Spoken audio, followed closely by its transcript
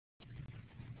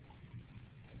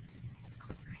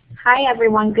Hi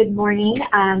everyone, good morning.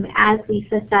 As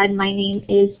Lisa said, my name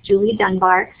is Julie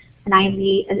Dunbar, and I am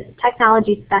the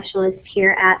Technology Specialist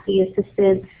here at the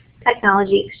Assistive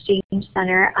Technology Exchange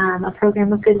Center, a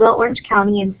program of Goodwill Orange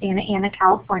County in Santa Ana,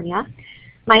 California.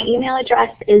 My email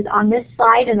address is on this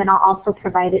slide, and then I'll also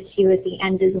provide it to you at the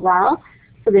end as well,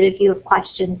 so that if you have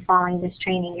questions following this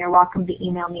training, you're welcome to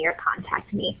email me or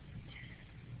contact me.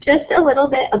 Just a little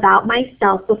bit about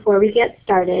myself before we get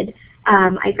started.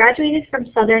 I graduated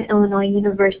from Southern Illinois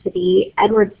University,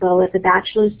 Edwardsville, with a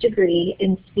bachelor's degree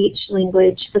in speech,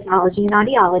 language, pathology, and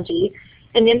audiology.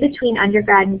 And in between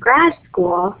undergrad and grad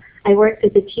school, I worked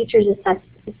as a teacher's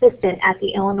assistant at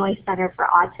the Illinois Center for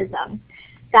Autism.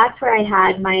 That's where I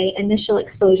had my initial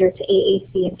exposure to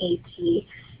AAC and AT,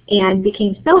 and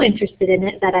became so interested in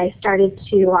it that I started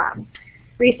to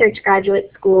research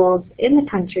graduate schools in the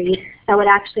country that would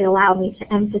actually allow me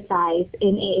to emphasize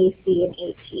in AAC and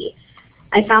AT.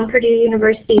 I found Purdue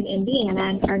University in Indiana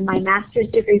and earned my master's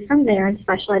degree from there in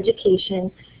special education,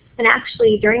 and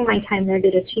actually during my time there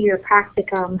did a 2-year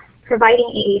practicum providing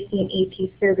AAC and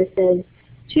AT services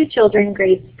to children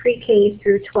grades pre-K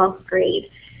through 12th grade.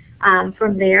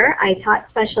 From there I taught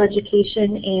special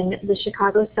education in the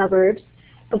Chicago suburbs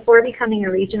before becoming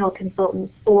a regional consultant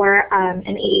for an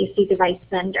AAC device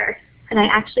vendor. And I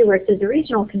actually worked as a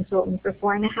regional consultant for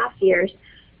 4.5 years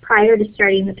prior to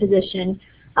starting the position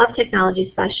of technology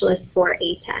specialist for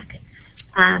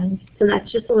ATEC. So that's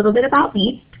just a little bit about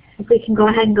me. If we can go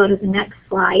ahead and go to the next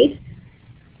slide.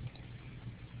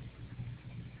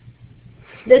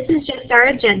 This is just our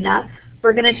agenda.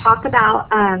 We're going to talk about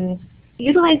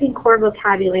utilizing core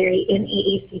vocabulary in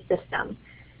AAC systems.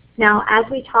 Now, as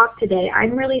we talk today,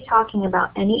 I'm really talking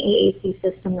about any AAC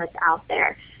system that's out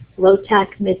there,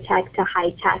 low-tech, mid-tech to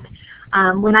high-tech.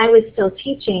 When I was still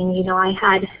teaching, I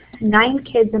had 9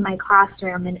 kids in my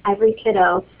classroom, and every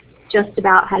kiddo just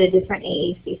about had a different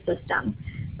AAC system.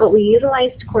 But we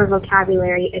utilized core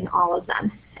vocabulary in all of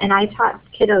them. And I taught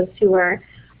kiddos who were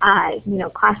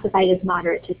classified as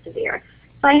moderate to severe.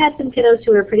 So I had some kiddos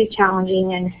who were pretty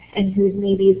challenging and whose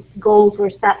maybe goals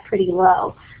were set pretty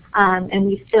low. And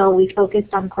we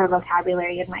focused on core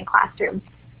vocabulary in my classroom.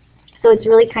 So it's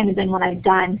really kind of been what I've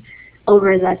done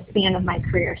over the span of my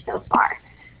career so far.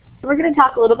 So we're going to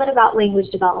talk a little bit about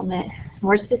language development,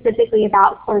 more specifically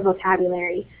about core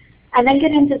vocabulary, and then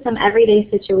get into some everyday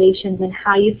situations and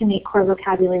how you can make core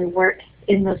vocabulary work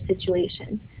in those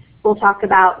situations. We'll talk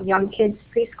about young kids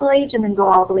preschool age and then go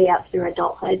all the way up through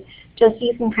adulthood, just so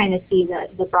you can kind of see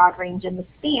the broad range and the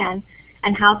span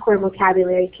and how core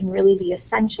vocabulary can really be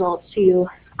essential to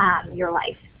your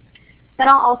life. Then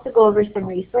I'll also go over some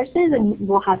resources, and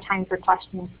we'll have time for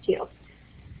questions too.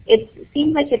 It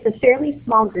seems like it's a fairly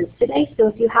small group today, so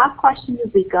if you have questions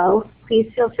as we go,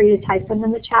 please feel free to type them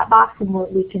in the chat box, and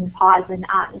we can pause and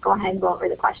go ahead and go over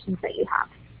the questions that you have.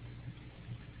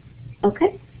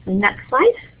 Okay, the next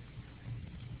slide.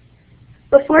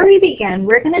 Before we begin,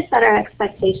 we're going to set our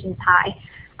expectations high.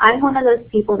 I'm one of those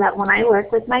people that when I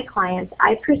work with my clients,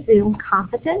 I presume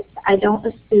competence. I don't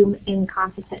assume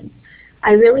incompetence.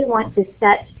 I really want to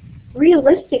set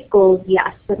realistic goals,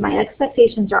 yes, but my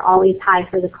expectations are always high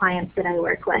for the clients that I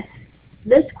work with.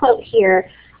 This quote here,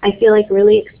 I feel like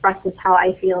really expresses how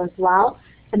I feel as well,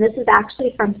 and this is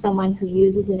actually from someone who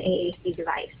uses an AAC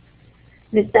device.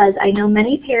 And it says, "I know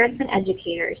many parents and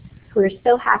educators who are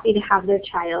so happy to have their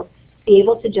child be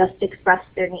able to just express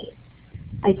their needs.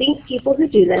 I think people who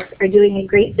do this are doing a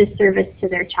great disservice to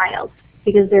their child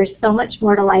because there's so much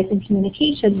more to life and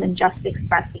communication than just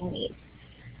expressing needs."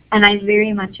 And I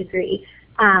very much agree.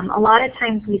 A lot of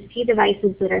times we see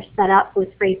devices that are set up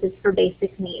with phrases for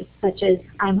basic needs, such as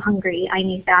 "I'm hungry," "I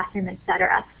need bathroom,"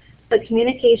 etc. But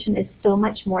communication is so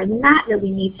much more than that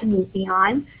we need to move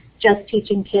beyond just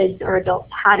teaching kids or adults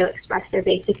how to express their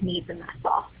basic needs, and that's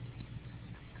all.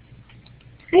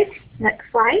 Okay,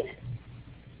 next slide.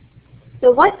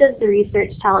 So what does the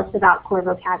research tell us about core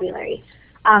vocabulary?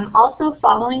 Also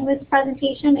following this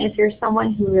presentation, if you're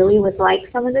someone who really would like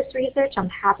some of this research, I'm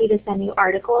happy to send you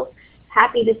articles,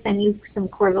 happy to send you some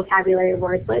core vocabulary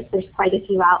word lists. There's quite a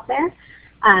few out there.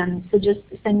 So just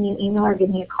send me an email or give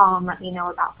me a call and let me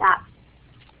know about that.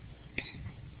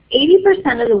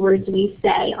 80% of the words we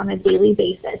say on a daily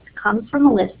basis comes from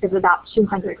a list of about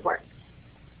 200 words.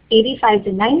 85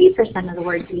 to 90% of the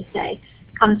words we say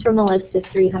comes from a list of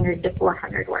 300 to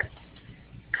 400 words.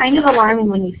 Kind of alarming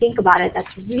when you think about it.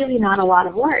 That's really not a lot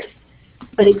of words.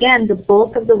 But again, the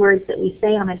bulk of the words that we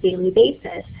say on a daily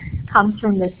basis comes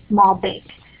from this small bank.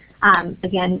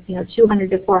 Again,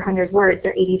 200 to 400 words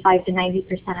are 85 to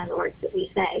 90% of the words that we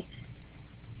say.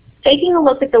 Taking a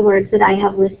look at the words that I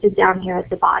have listed down here at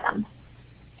the bottom.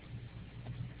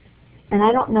 And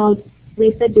I don't know,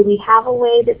 Lisa, do we have a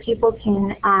way that people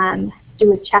can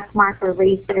do a check mark or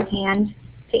raise their hand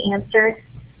to answer?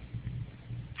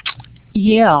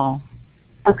 Yeah.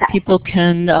 Okay. People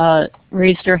can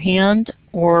raise their hand,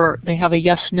 or they have a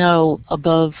yes/no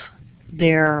above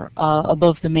their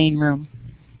above the main room.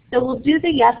 So we'll do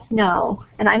the yes/no,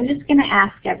 and I'm just going to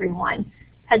ask everyone: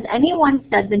 has anyone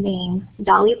said the name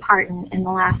Dolly Parton in the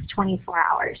last 24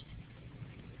 hours?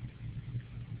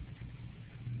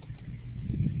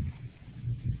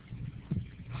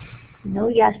 No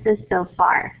yeses so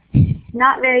far.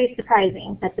 Not very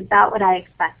surprising. That's about what I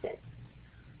expected.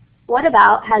 What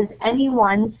about, has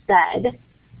anyone said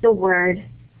the word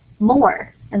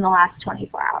more in the last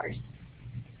 24 hours?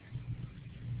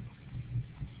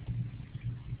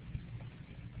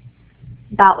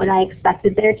 About what I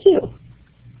expected there too.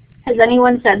 Has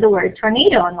anyone said the word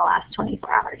tornado in the last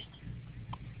 24 hours?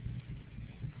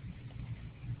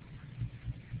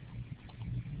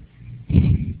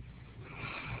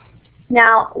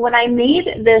 Now, when I made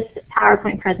this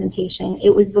PowerPoint presentation, it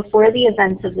was before the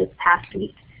events of this past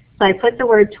week. So I put the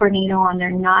word tornado on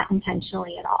there not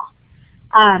intentionally at all.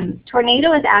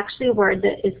 Tornado is actually a word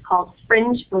that is called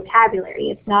fringe vocabulary.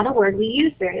 It's not a word we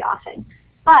use very often,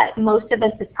 but most of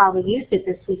us have probably used it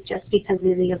this week just because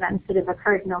of the events that have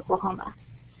occurred in Oklahoma.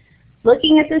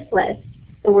 Looking at this list,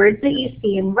 the words that you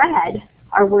see in red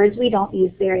are words we don't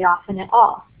use very often at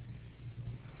all.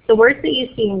 The words that you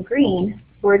see in green,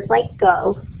 words like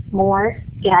go, more,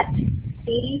 get,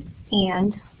 see,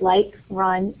 and, like,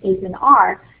 run, is, and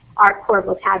are core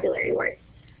vocabulary words.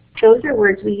 Those are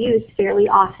words we use fairly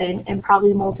often and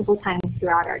probably multiple times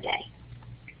throughout our day.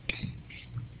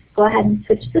 Go ahead and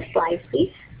switch the slide,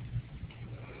 please.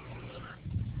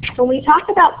 When we talk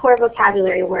about core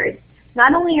vocabulary words,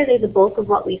 not only are they the bulk of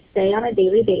what we say on a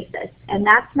daily basis, and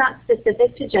that's not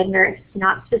specific to gender,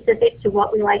 not specific to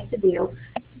what we like to do,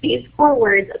 these core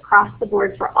words across the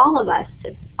board for all of us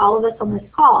on this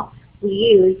call, we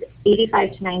use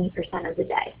 85 to 90% of the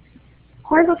day.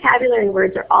 Core vocabulary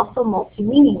words are also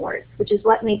multi-meaning words, which is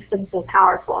what makes them so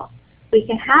powerful. We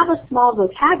can have a small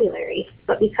vocabulary,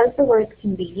 but because the words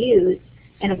can be used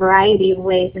in a variety of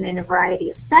ways and in a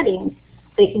variety of settings,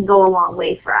 they can go a long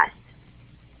way for us.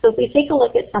 So if we take a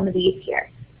look at some of these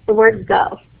here, the word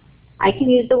go. I can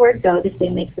use the word go to say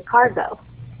make the car go.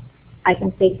 I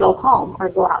can say go home or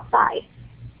go outside,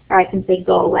 or I can say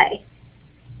go away.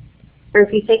 Or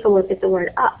if you take a look at the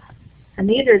word up, and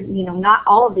these are, not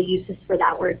all of the uses for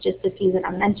that word, just a few that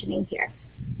I'm mentioning here.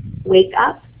 Wake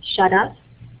up, shut up,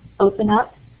 open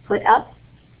up, put up.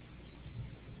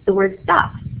 The word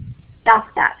stop. Stop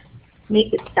that.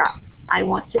 Make it stop. I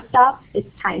want to stop. It's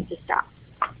time to stop.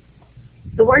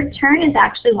 The word turn is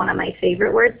actually one of my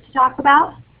favorite words to talk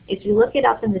about. If you look it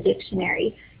up in the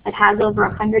dictionary, it has over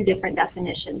 100 different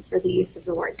definitions for the use of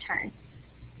the word turn.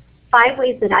 5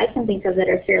 ways that I can think of that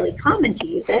are fairly common to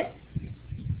use it: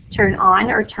 turn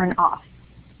on or turn off,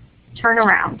 turn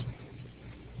around,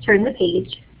 turn the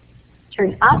page,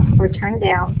 turn up or turn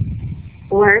down,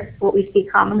 or what we see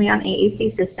commonly on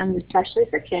AAC systems, especially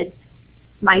for kids,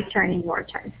 my turn and your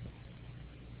turn.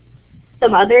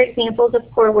 Some other examples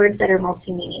of core words that are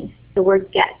multi-meaning. The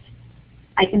word get.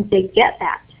 I can say get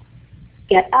that,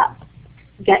 get up,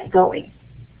 get going.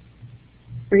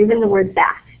 Or even the word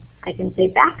back. I can say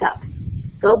back up,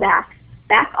 go back,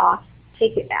 back off,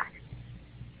 take it back.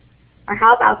 Or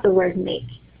how about the word make?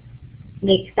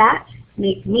 Make that,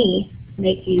 make me,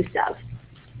 make use of.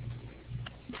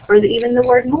 Or even the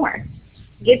word more.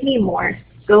 Give me more,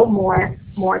 go more,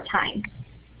 more time.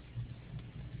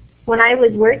 When I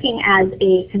was working as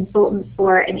a consultant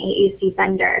for an AAC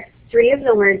vendor, 3 of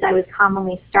the words I would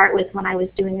commonly start with when I was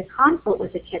doing a consult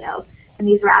with a kiddo, and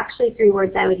these were actually 3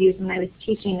 words I would use when I was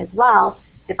teaching as well,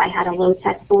 if I had a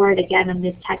low-tech board, again a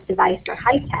mid-tech device, or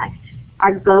high-tech,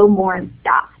 are go, more, and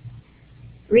stop.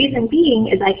 Reason being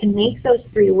is I can make those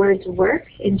 3 words work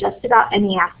in just about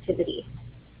any activity.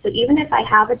 So even if I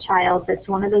have a child that's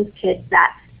one of those kids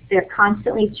that they're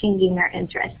constantly changing their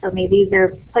interest. So maybe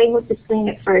they're playing with the swing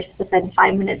at first, but then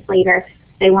 5 minutes later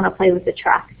they want to play with the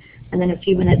truck. And then a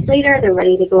few minutes later they're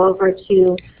ready to go over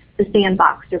to the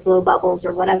sandbox or blow bubbles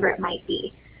or whatever it might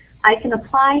be. I can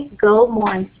apply go,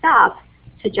 more, and stop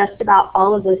to just about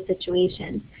all of those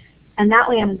situations. And that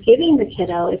way I'm giving the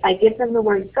kiddo, if I give them the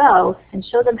word go and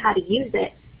show them how to use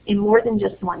it in more than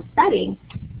just one setting,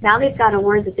 now they've got a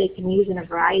word that they can use in a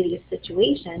variety of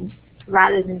situations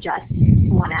rather than just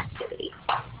one activity.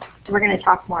 So we're going to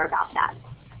talk more about that.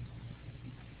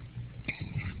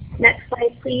 Next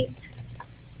slide, please.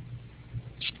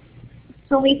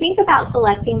 So when we think about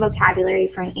selecting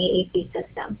vocabulary for an AAC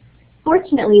system,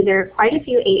 Fortunately, there are quite a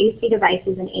few AAC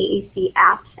devices and AAC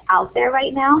apps out there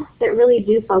right now that really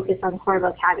do focus on core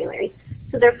vocabulary.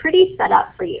 So they're pretty set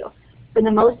up for you. For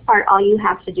the most part, all you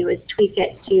have to do is tweak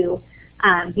it to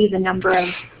be the number of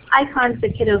icons the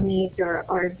kiddo needs,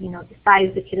 or the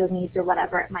size the kiddo needs, or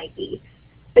whatever it might be.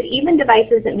 But even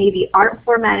devices that maybe aren't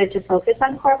formatted to focus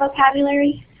on core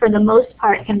vocabulary, for the most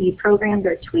part can be programmed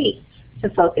or tweaked to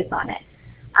focus on it.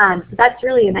 So that's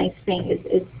really a nice thing,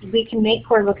 is we can make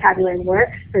core vocabulary work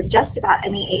for just about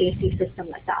any AAC system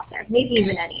that's out there, maybe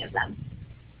even any of them.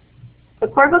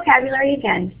 But core vocabulary,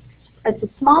 again, it's a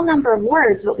small number of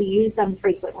words, but we use them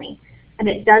frequently. And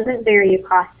it doesn't vary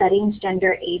across settings,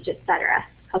 gender, age, etc.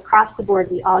 Across the board,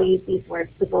 we all use these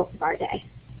words the bulk of our day.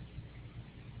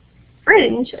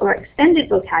 Fringe, or extended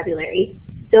vocabulary,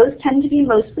 those tend to be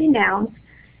mostly nouns,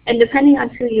 and depending on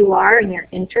who you are and your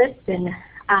interests and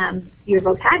your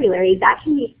vocabulary, that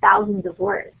can be thousands of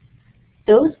words.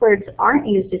 Those words aren't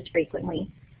used as frequently,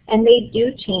 and they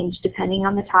do change depending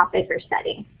on the topic or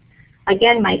setting.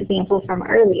 Again, my example from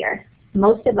earlier,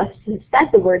 most of us have said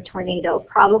the word tornado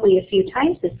probably a few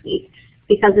times this week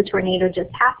because a tornado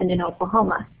just happened in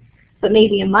Oklahoma. But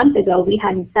maybe a month ago we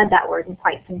hadn't said that word in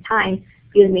quite some time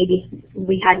because maybe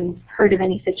we hadn't heard of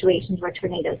any situations where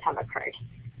tornadoes have occurred.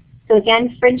 So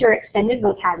again, fringe or extended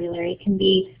vocabulary can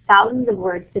be thousands of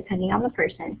words depending on the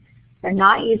person. They're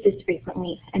not used as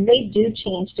frequently, and they do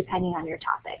change depending on your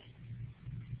topic.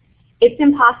 It's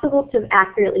impossible to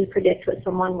accurately predict what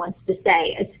someone wants to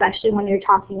say, especially when you're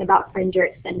talking about fringe or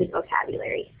extended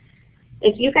vocabulary.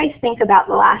 If you guys think about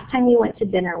the last time you went to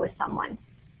dinner with someone,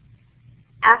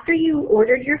 after you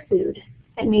ordered your food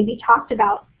and maybe talked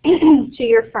about to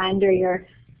your friend or your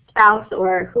spouse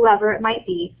or whoever it might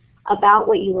be about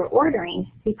what you were ordering,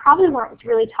 you probably weren't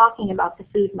really talking about the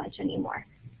food much anymore.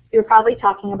 You were probably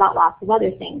talking about lots of other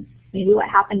things, maybe what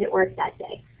happened at work that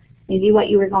day, maybe what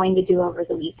you were going to do over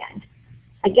the weekend.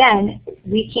 Again,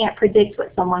 we can't predict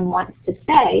what someone wants to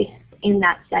say in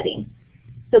that setting.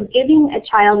 So giving a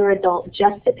child or adult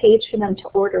just a page for them to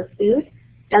order food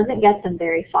doesn't get them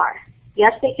very far.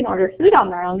 Yes, they can order food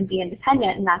on their own and be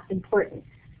independent, and that's important.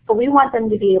 But we want them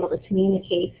to be able to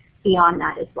communicate beyond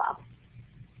that as well.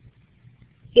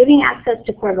 Giving access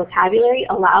to core vocabulary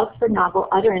allows for novel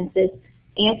utterances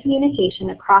and communication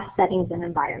across settings and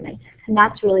environments, and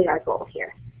that's really our goal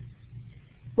here.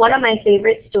 One of my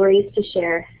favorite stories to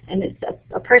share, and it's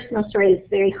a personal story that's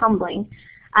very humbling.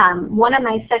 One of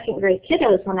my second grade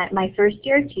kiddos, my first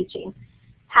year of teaching,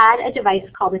 had a device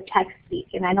called a text speak,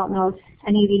 and I don't know if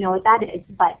any of you know what that is,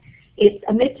 but it's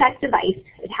a mid-text device.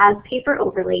 It has paper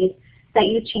overlays that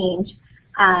you change.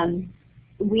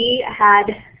 We had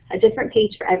a different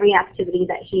page for every activity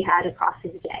that he had across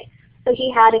his day. So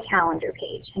he had a calendar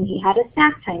page, and he had a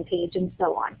snack time page, and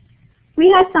so on.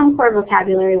 We had some core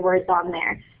vocabulary words on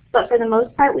there, but for the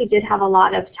most part we did have a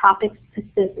lot of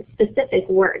topic-specific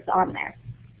words on there.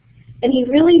 And he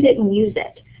really didn't use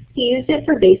it. He used it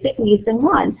for basic needs and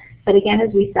wants, but again,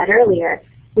 as we said earlier,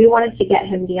 we wanted to get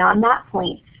him beyond that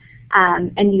point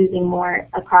and using more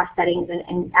across settings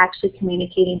and actually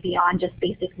communicating beyond just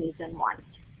basic needs and wants.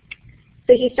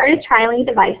 So he started trialing a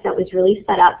device that was really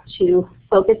set up to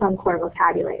focus on core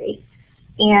vocabulary.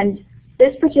 And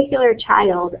this particular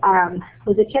child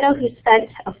was a kiddo who spent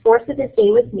a fourth of his day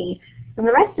with me, and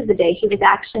the rest of the day he was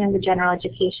actually in the general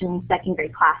education second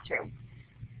grade classroom.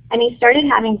 And he started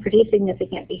having pretty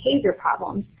significant behavior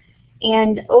problems.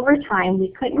 And over time, we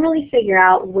couldn't really figure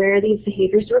out where these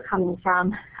behaviors were coming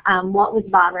from, what was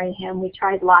bothering him. We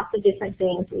tried lots of different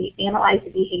things. We analyzed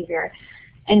the behavior,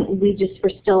 and we just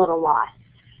were still at a loss.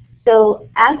 So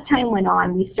as time went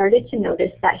on, we started to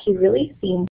notice that he really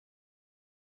seemed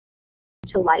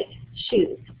to like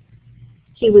shoes.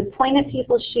 He would point at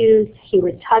people's shoes. He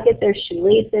would tug at their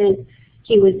shoelaces.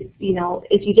 He was,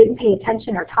 if you didn't pay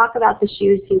attention or talk about the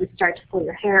shoes, he would start to pull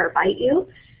your hair or bite you.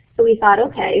 So we thought,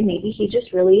 okay, maybe he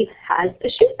just really has a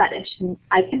shoe fetish, and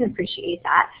I can appreciate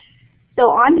that. So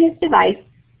on his device,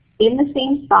 in the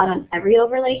same spot on every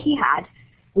overlay he had,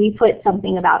 we put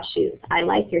something about shoes. I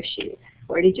like your shoes.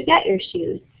 Where did you get your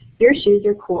shoes? Your shoes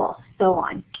are cool, so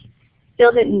on.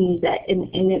 Still didn't use it,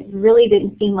 and it really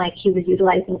didn't seem like he was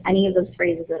utilizing any of those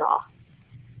phrases at all.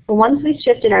 But once we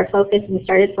shifted our focus and we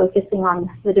started focusing on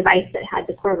the device that had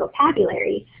the core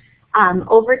vocabulary,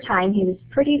 over time he was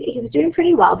doing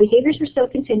pretty well. Behaviors were still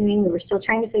continuing. We were still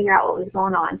trying to figure out what was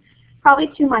going on.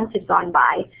 Probably 2 months had gone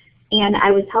by, and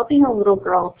I was helping a little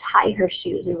girl tie her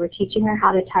shoes. We were teaching her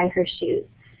how to tie her shoes.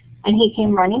 And he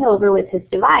came running over with his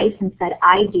device and said,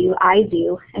 I do,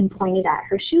 and pointed at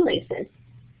her shoelaces.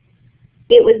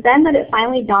 It was then that it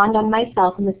finally dawned on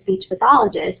myself and the speech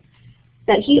pathologist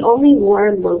that he only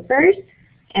wore loafers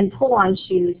and pull-on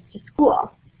shoes to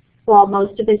school, while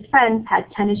most of his friends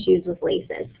had tennis shoes with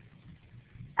laces.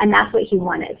 And that's what he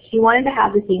wanted. He wanted to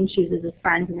have the same shoes as his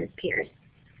friends and his peers.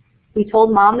 We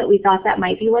told Mom that we thought that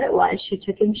might be what it was. She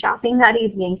took him shopping that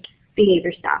evening.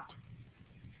 Behavior stopped.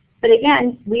 But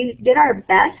again, we did our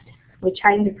best with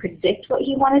trying to predict what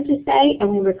he wanted to say, and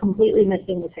we were completely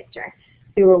missing the picture.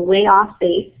 We were way off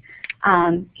base.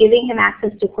 Giving him access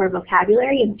to core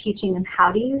vocabulary and teaching him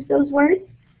how to use those words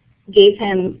gave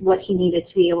him what he needed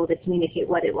to be able to communicate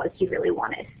what it was he really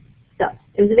wanted. So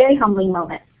it was a very humbling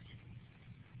moment.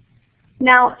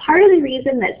 Now, part of the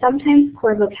reason that sometimes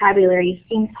core vocabulary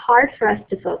seems hard for us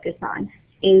to focus on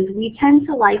is we tend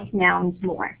to like nouns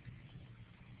more.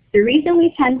 The reason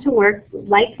we tend to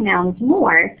like nouns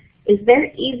more is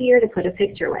they're easier to put a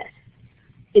picture with.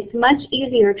 It's much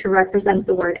easier to represent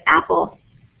the word apple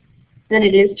than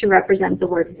it is to represent the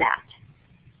word that.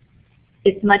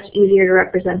 It's much easier to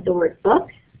represent the word book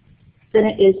than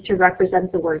it is to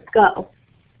represent the word go.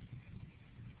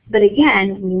 But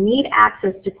again, we need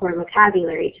access to core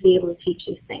vocabulary to be able to teach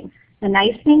these things. The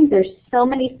nice thing, there's so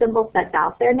many symbol sets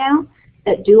out there now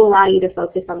that do allow you to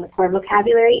focus on the core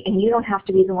vocabulary, and you don't have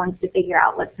to be the ones to figure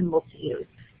out what symbol to use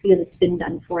because it's been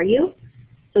done for you.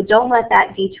 So don't let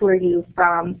that detour you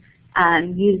from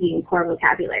using core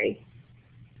vocabulary.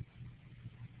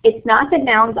 It's not that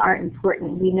nouns aren't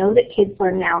important. We know that kids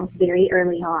learn nouns very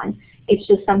early on. It's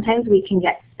just sometimes we can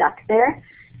get stuck there,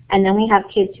 and then we have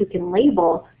kids who can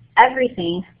label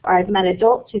everything, or I've met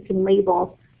adults who can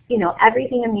label,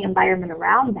 everything in the environment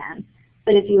around them.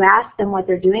 But if you ask them what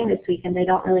they're doing this weekend, they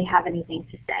don't really have anything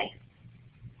to say.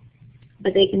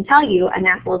 But they can tell you an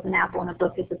apple is an apple and a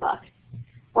book is a book.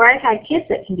 Or I've had kids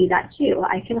that can do that too.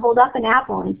 I can hold up an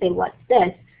apple and say, what's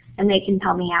this? And they can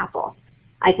tell me apple.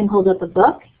 I can hold up a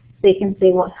book. They can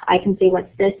say, I can say,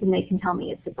 what's this? And they can tell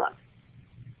me it's a book.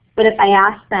 But if I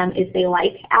ask them if they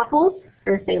like apples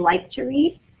or if they like to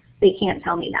read, they can't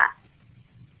tell me that.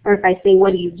 Or if I say,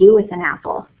 what do you do with an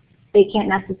apple? They can't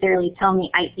necessarily tell me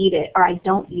I eat it or I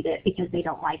don't eat it because they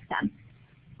don't like them.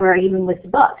 Or even with the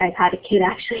book, I've had a kid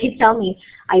actually tell me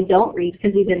I don't read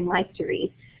because he didn't like to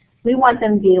read. We want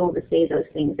them to be able to say those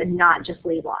things and not just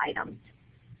label items.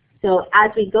 So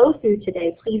as we go through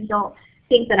today, please don't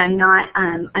think that I'm not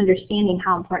understanding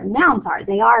how important nouns are.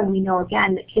 They are, and we know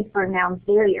again that kids learn nouns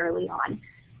very early on.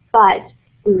 But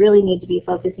we really need to be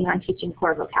focusing on teaching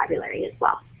core vocabulary as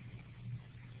well.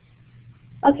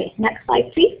 Okay, next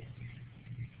slide please.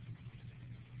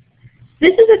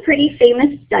 This is a pretty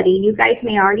famous study. You guys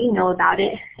may already know about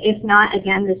it. If not,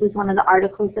 again, this is one of the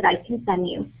articles that I can send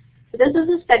you. So this is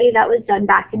a study that was done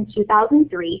back in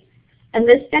 2003, and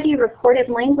this study recorded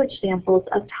language samples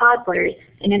of toddlers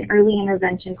in an early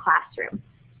intervention classroom.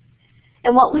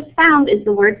 And what was found is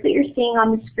the words that you're seeing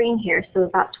on the screen here, so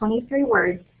about 23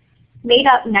 words, made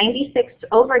up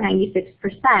over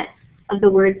 96% of the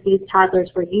words these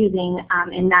toddlers were using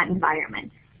in that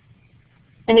environment.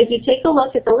 And if you take a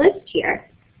look at the list here,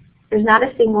 there's not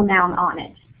a single noun on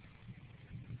it.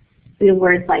 We have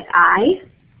words like I,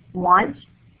 want,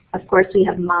 of course we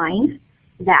have mine,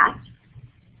 that,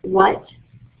 what,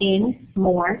 in,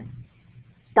 more,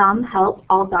 some, help,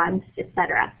 all done,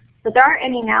 etc. But there aren't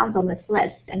any nouns on this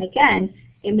list. And again,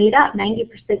 it made up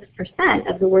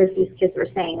 96% of the words these kids were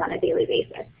saying on a daily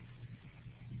basis.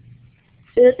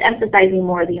 So just emphasizing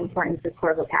more the importance of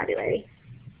core vocabulary.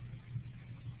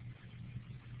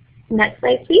 Next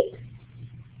slide, please.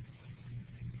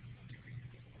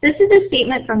 This is a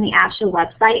statement from the ASHA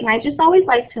website, and I just always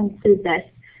like to include this.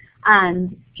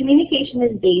 Communication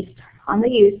is based on the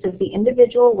use of the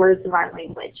individual words of our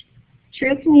language.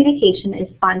 True communication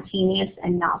is spontaneous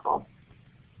and novel.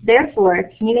 Therefore,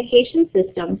 communication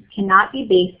systems cannot be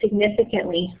based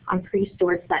significantly on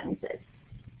pre-stored sentences.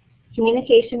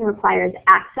 Communication requires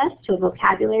access to a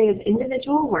vocabulary of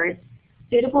individual words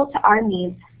suitable to our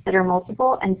needs that are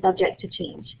multiple and subject to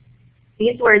change.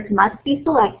 These words must be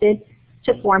selected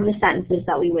to form the sentences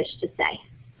that we wish to say.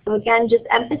 So again, just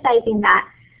emphasizing that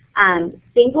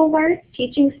single words,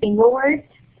 teaching single words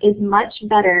is much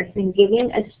better than giving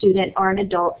a student or an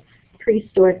adult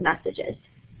pre-stored messages.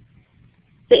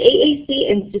 The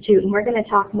AAC Institute, and we're going to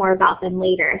talk more about them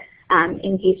later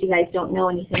in case you guys don't know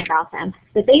anything about them,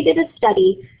 but they did a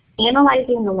study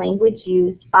analyzing the language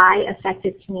used by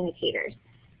effective communicators.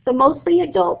 So mostly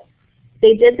adults.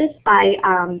 They did this by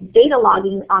data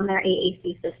logging on their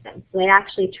AAC system. So they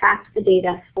actually tracked the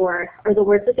data or the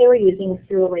words that they were using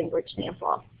through a language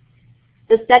sample.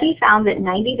 The study found that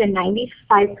 90 to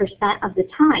 95% of the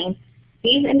time,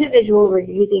 these individuals were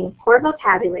using core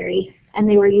vocabulary and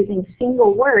they were using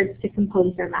single words to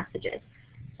compose their messages.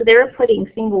 So they were putting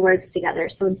single words together.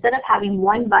 So instead of having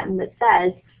one button that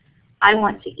says, I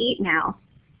want to eat now,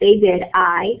 they did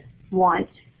I want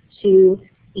to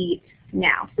eat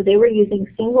now. So they were using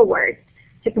single words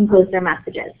to compose their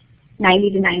messages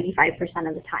 90 to 95%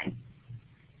 of the time.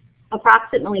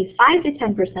 Approximately 5 to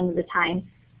 10% of the time,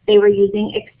 they were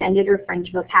using extended or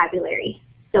fringe vocabulary,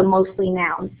 so mostly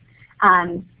nouns,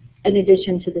 in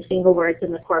addition to the single words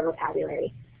in the core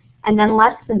vocabulary. And then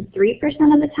less than 3%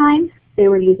 of the time, they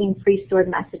were using pre-stored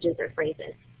messages or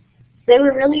phrases. They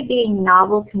were really being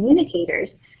novel communicators.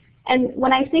 And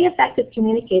when I say effective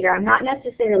communicator, I'm not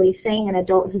necessarily saying an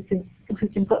adult who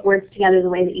can put words together the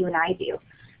way that you and I do.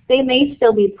 They may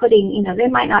still be putting, they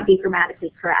might not be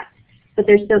grammatically correct, but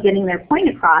they're still getting their point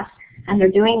across, and they're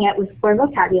doing it with core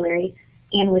vocabulary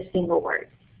and with single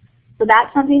words. So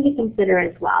that's something to consider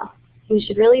as well. You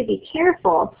should really be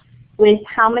careful with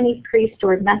how many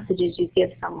pre-stored messages you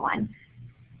give someone,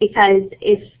 because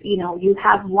if you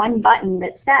have one button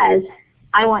that says,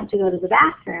 I want to go to the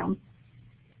bathroom,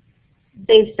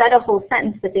 they've said a whole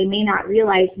sentence, but they may not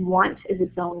realize want is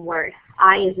its own word,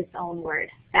 I is its own word,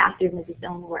 bathroom is its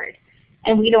own word.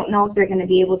 And we don't know if they're going to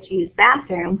be able to use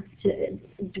bathroom,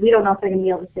 we don't know if they're going to be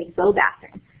able to say go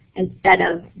bathroom instead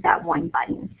of that one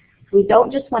button. So we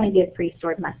don't just want to give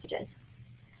pre-stored messages.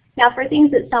 Now for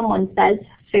things that someone says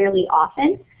fairly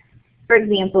often, for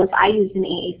example, if I used an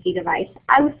AAC device,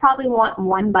 I would probably want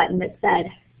one button that said,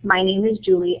 my name is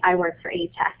Julie, I work for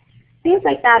A-Tech. Things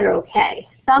like that are okay.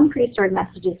 Some pre-stored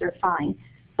messages are fine,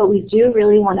 but we do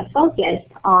really want to focus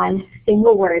on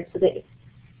single words so that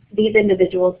these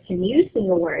individuals can use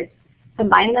single words,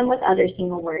 combine them with other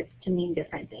single words to mean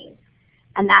different things.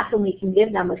 And that's when we can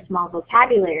give them a small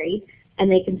vocabulary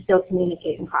and they can still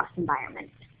communicate in cross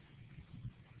environments.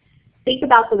 Think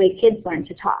about the way kids learn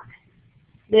to talk.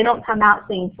 They don't come out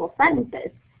saying full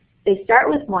sentences. They start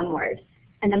with one word,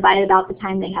 and then by about the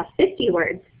time they have 50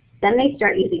 words, then they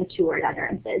start using two-word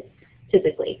utterances,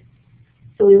 typically.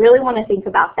 So we really want to think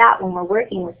about that when we're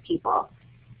working with people.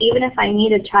 Even if I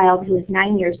meet a child who is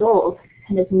 9 years old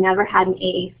and has never had an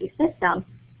AAC system,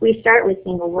 we start with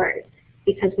single words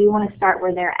because we want to start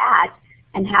where they're at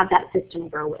and have that system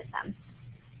grow with them.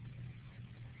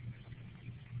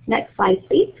 Next slide,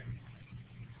 please.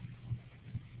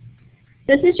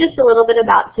 This is just a little bit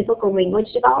about typical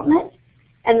language development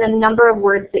and the number of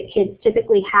words that kids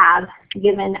typically have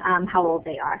given how old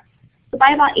they are. So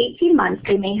by about 18 months,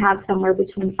 they may have somewhere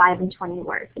between 5 and 20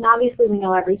 words. And obviously we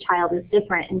know every child is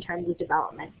different in terms of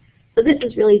development. So this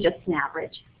is really just an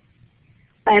average.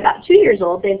 By about 2 years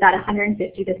old, they've got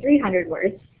 150 to 300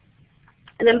 words.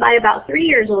 And then by about 3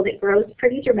 years old, it grows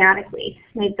pretty dramatically.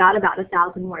 They've got about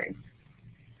 1,000 words.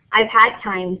 I've had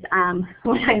times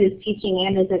when I was teaching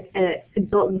and as a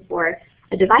consultant for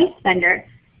a device vendor,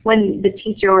 when the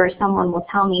teacher or someone will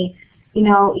tell me,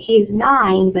 he's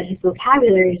 9, but his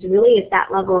vocabulary is really at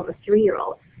that level of a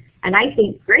 3-year-old. And I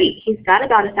think, great, he's got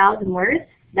about 1,000 words.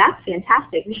 That's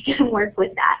fantastic. We can work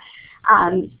with that.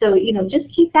 So,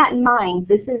 just keep that in mind.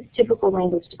 This is typical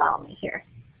language development here.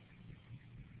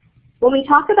 When we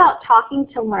talk about talking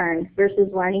to learn versus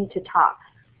learning to talk,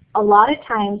 a lot of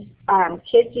times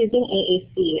kids using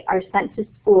AAC are sent to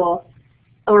school,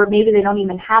 or maybe they don't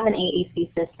even have an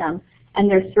AAC system,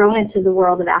 and they're thrown into the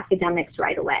world of academics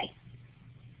right away.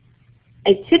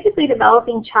 A typically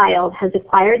developing child has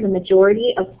acquired the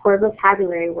majority of core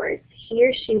vocabulary words he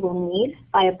or she will need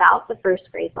by about the first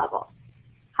grade level.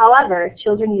 However,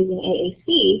 children using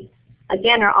AAC,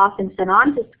 again, are often sent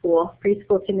on to school,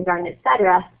 preschool, kindergarten,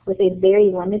 etc., with a very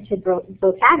limited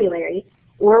vocabulary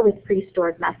or with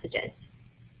pre-stored messages.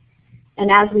 And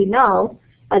as we know,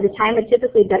 by the time a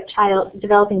typically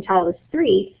developing child is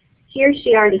 3, he or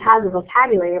she already has a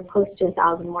vocabulary of close to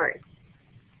 1,000 words.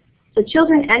 So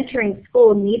children entering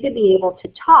school need to be able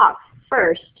to talk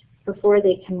first before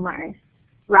they can learn,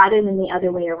 rather than the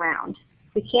other way around.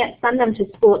 We can't send them to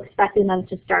school expecting them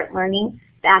to start learning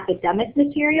the academic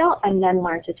material and then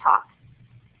learn to talk.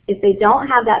 If they don't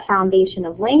have that foundation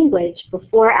of language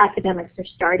before academics are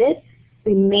started,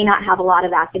 we may not have a lot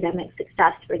of academic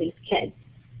success for these kids.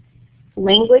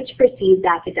 Language precedes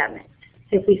academics.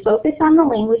 So if we focus on the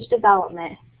language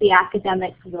development, the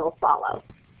academics will follow.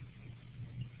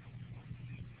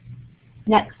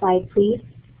 Next slide, please.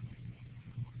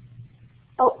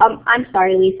 Oh, I'm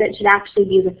sorry, Lisa. It should actually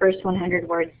be the first 100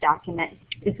 words document,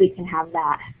 if we can have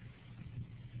that.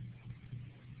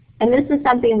 And this is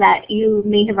something that you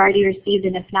may have already received,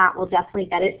 and if not, we'll definitely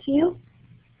get it to you.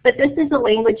 But this is a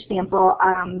language sample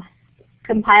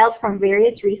compiled from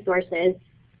various resources,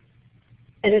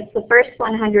 and it's the first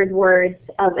 100 words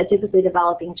of a typically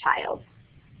developing child.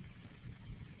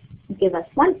 give us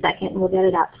 1 second and we'll get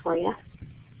it up for you.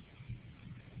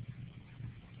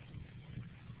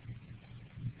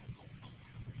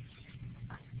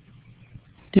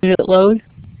 Did it load?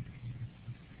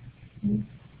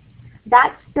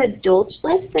 That's the Dolch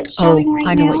list that's showing right now.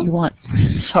 I know what you want.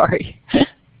 Sorry.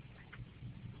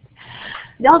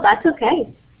 No, that's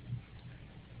okay.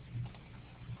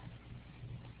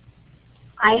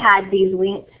 I had these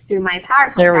linked through my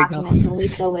PowerPoint documents, and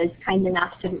Lisa was kind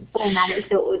enough to format it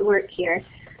so it would work here.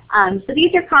 So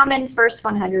these are common first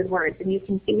 100 words, and you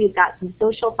can see we've got some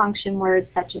social function words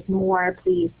such as more,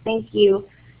 please, thank you,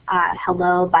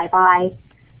 hello, bye-bye.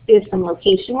 We have some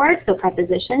location words, so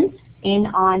prepositions, in,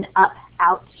 on, up,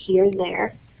 out, here,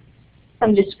 there.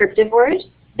 Some descriptive words,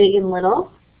 big and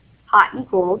little, hot and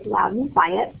cold, loud and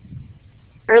quiet.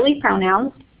 Early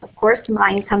pronouns, of course,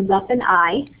 mine comes up in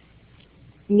I.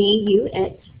 Me, you,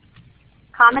 it.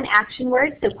 Common action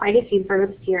words, so quite a few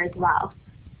verbs here as well.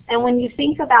 And when you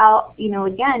think about,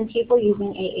 again, people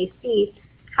using AAC,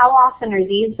 how often are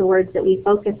these the words that we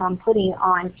focus on putting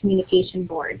on communication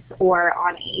boards or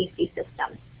on AAC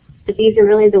systems? But these are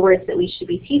really the words that we should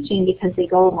be teaching because they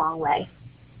go a long way.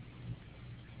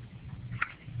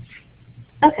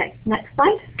 Okay, next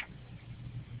slide.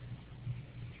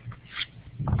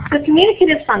 So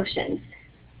communicative functions.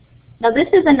 Now this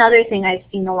is another thing I've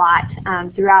seen a lot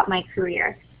throughout my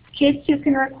career. Kids who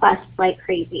can request like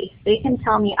crazy. They can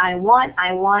tell me I want,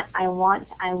 I want, I want,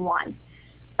 I want.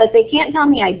 But they can't tell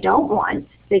me I don't want.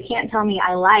 They can't tell me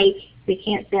I like. They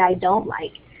can't say I don't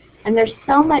like. And there's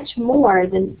so much more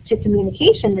to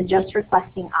communication than just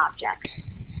requesting objects.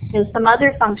 Some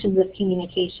other functions of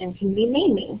communication can be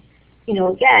naming.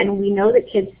 Again, we know that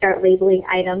kids start labeling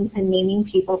items and naming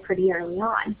people pretty early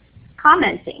on.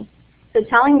 Commenting. So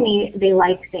telling me they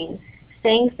like things,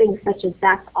 saying things such as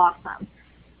that's awesome.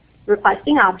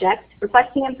 Requesting objects,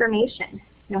 requesting information.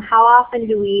 How often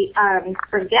do we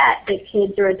forget that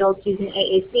kids or adults using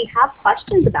AAC have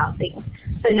questions about things,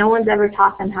 but no one's ever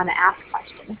taught them how to ask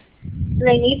questions. So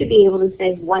they need to be able to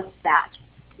say, what's that?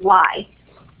 Why?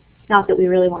 Not that we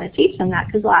really want to teach them that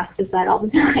because they'll ask us that all the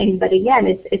time, but again,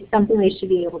 it's something they should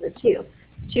be able to do.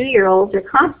 2-year-olds are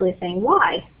constantly saying,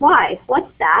 why? Why?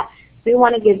 What's that? We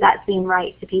want to give that same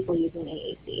right to people using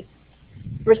AAC.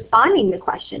 Responding to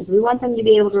questions. We want them to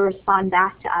be able to respond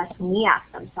back to us when we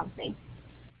ask them something.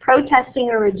 Protesting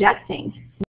or rejecting.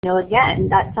 Again,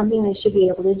 that's something they should be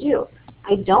able to do.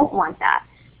 I don't want that.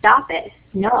 Stop it.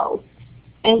 No.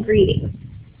 And greetings.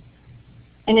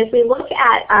 And if we look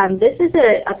at, this is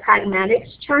a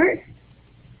pragmatics chart.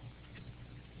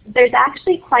 There's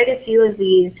actually quite a few of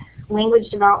these language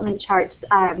development charts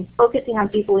focusing on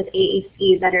people with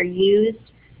AAC that are used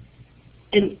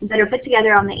and that are put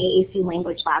together on the AAC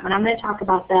Language Lab. And I'm going to talk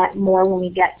about that more when we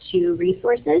get to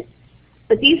resources.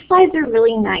 But these slides are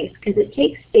really nice because it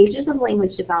takes stages of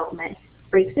language development,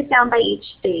 breaks it down by each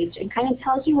stage, and kind of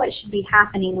tells you what should be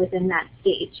happening within that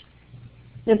stage.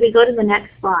 And if we go to the next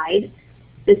slide,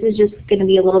 this is just going to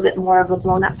be a little bit more of a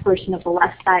blown up portion of the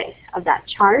left side of that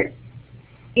chart.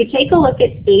 You take a look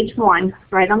at stage 1,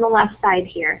 right on the left side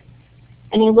here,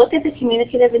 and you look at the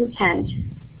communicative intent.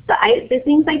 The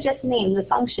things I just named, the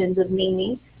functions of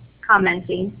naming,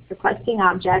 commenting, requesting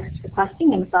objects,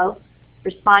 requesting info,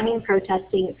 responding,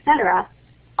 protesting, etc.,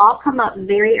 all come up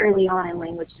very early on in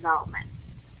language development.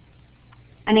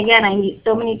 And again, I meet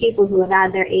so many people who have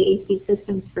had their AAC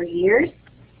systems for years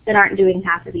that aren't doing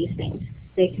half of these things.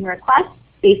 They can request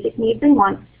basic needs and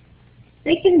wants,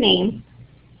 they can name,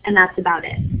 and that's about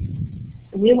it.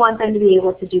 We want them to be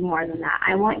able to do more than that.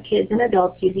 I want kids and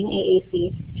adults using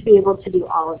AAC to be able to do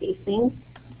all of these things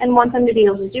and want them to be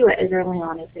able to do it as early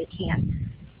on as they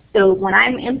can. So when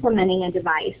I'm implementing a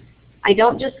device, I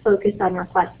don't just focus on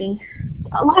requesting.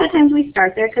 A lot of times we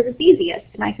start there because it's easiest,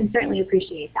 and I can certainly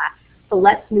appreciate that. But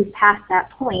let's move past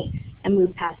that point and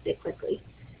move past it quickly.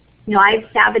 I've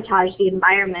sabotaged the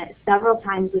environment several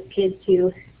times with kids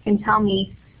who can tell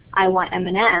me I want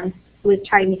M&Ms with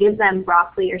trying to give them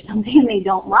broccoli or something they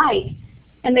don't like,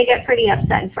 and they get pretty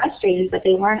upset and frustrated, but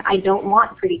they learn I don't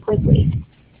want pretty quickly.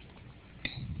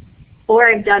 Or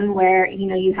I've done where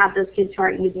you have those kids who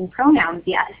aren't using pronouns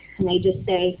yet, and they just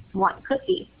say want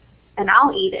cookie, and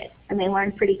I'll eat it, and they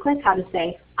learn pretty quick how to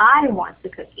say I want the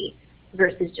cookie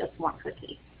versus just want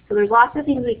cookie. So there's lots of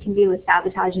things we can do with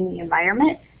sabotaging the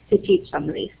environment to teach some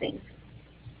of these things.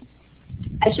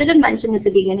 I should have mentioned at the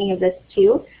beginning of this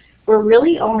too, we're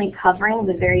really only covering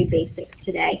the very basics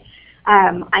today.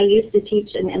 I used to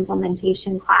teach an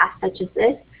implementation class such as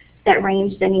this that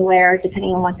ranged anywhere,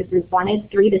 depending on what the group wanted,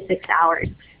 3 to 6 hours.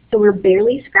 So we're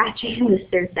barely scratching the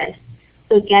surface.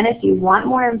 So again, if you want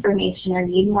more information or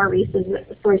need more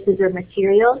resources or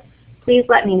materials, please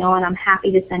let me know and I'm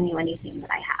happy to send you anything that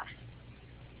I have.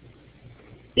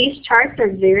 These charts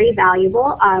are very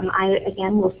valuable. I,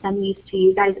 again, will send these to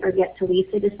you guys or get to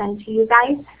Lisa to send to you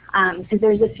guys because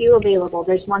there's a few available.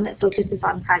 There's one that focuses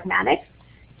on pragmatics.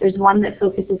 There's one that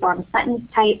focuses on sentence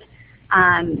type.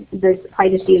 There's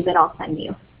quite a few that I'll send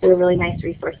you. They're really nice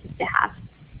resources to have.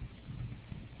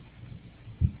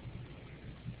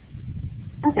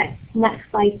 Okay, next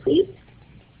slide, please.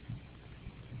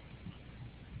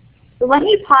 So let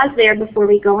me pause there before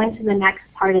we go into the next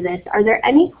part of this. Are there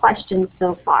any questions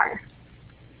so far?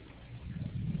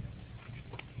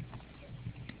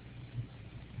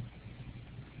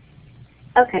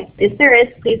 Okay, if there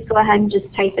is, please go ahead and just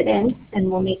type it in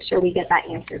and we'll make sure we get that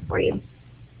answered for you.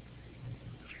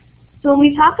 So when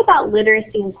we talk about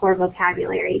literacy and core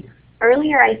vocabulary,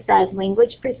 earlier I said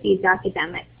language precedes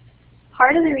academics.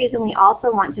 Part of the reason we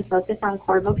also want to focus on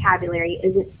core vocabulary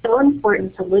is it's so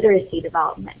important to literacy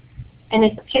development. And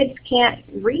if kids can't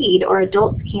read or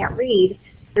adults can't read,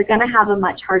 they're going to have a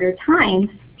much harder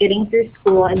time getting through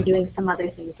school and doing some other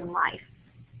things in life.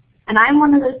 And I'm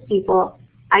one of those people.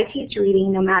 I teach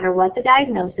reading no matter what the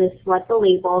diagnosis, what the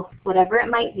label, whatever it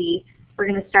might be. We're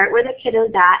going to start where the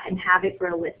kiddo's at and have it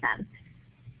grow with them.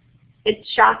 It's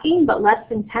shocking, but less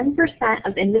than 10%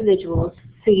 of individuals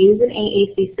who use an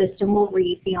AAC system will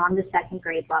read beyond the second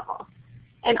grade level.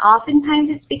 And oftentimes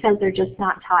it's because they're just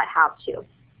not taught how to.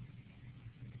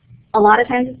 A lot of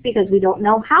times it's because we don't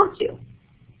know how to.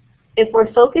 If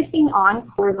we're focusing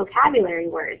on core vocabulary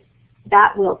words,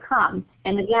 that will come.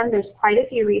 And again, there's quite a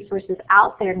few resources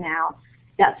out there now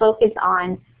that focus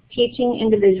on teaching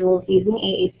individuals using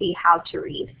AAC how to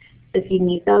read. So if you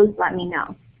need those, let me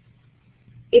know.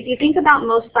 If you think about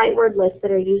most sight word lists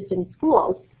that are used in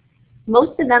schools,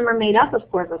 most of them are made up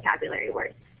of core vocabulary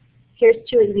words. Here's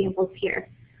two examples here.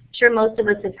 I'm sure most of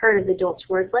us have heard of the Dolch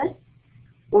word list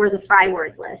or the Fry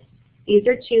word list. These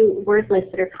are two word lists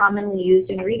that are commonly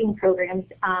used in reading programs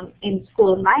in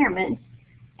school environments.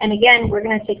 And again, we're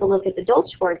going to take a look at the Dolch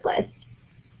word list,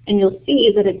 and you'll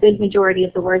see that a good majority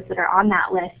of the words that are on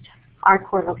that list are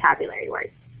core vocabulary words.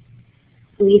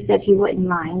 Lisa, if you wouldn't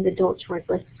mind, the Dolch word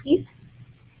list, please.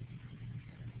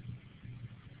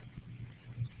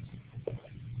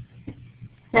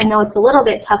 I know it's a little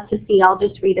bit tough to see. I'll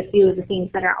just read a few of the things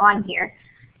that are on here.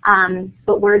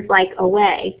 But words like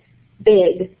away,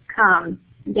 big, come,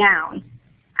 down,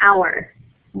 hour,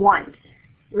 want,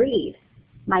 read,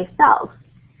 myself.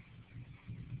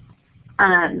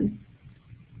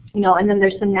 You know, and then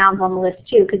there's some nouns on the list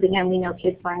too, because again, we know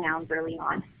kids learn nouns early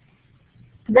on.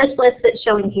 This list that's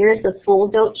showing here is the full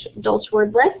Dolch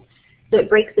word list, so it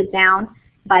breaks it down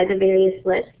by the various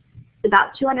lists. It's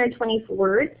about 220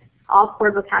 words, all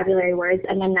core vocabulary words,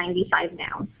 and then 95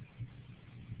 nouns.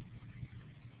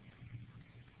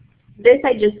 This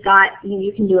I just got.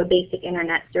 You can do a basic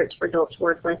internet search for Dolch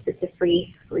word list. It's a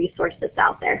free resource that's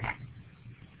out there.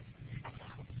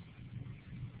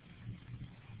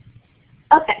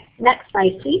 Okay, next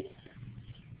slide, please.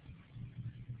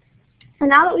 So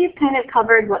now that we've kind of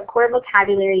covered what core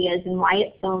vocabulary is and why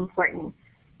it's so important,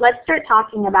 let's start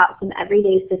talking about some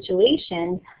everyday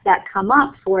situations that come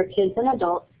up for kids and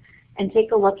adults and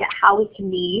take a look at how we can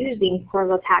be using core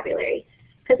vocabulary.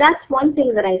 Because that's one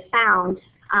thing that I found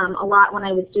a lot when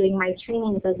I was doing my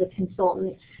trainings as a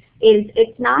consultant, is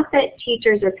it's not that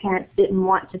teachers or parents didn't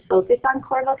want to focus on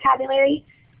core vocabulary.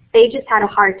 They just had a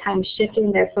hard time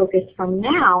shifting their focus from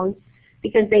nouns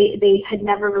because they had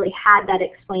never really had that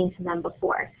explained to them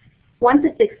before. Once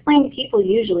it's explained, people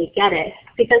usually get it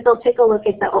because they'll take a look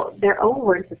at their own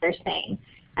words that they're saying.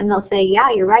 And they'll say, yeah,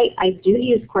 you're right, I do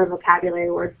use core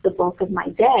vocabulary words the bulk of my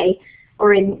day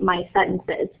or in my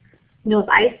sentences. You know, if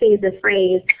I say the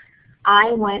phrase,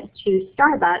 I went to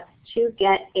Starbucks to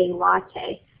get a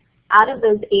latte, out of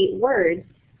those 8 words,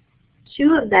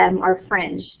 2 of them are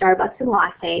fringe, Starbucks and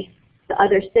latte. The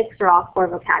other 6 are all core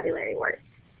vocabulary words.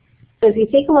 So if you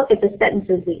take a look at the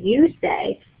sentences that you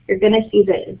say, you're going to see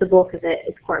that the bulk of it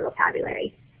is core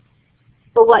vocabulary.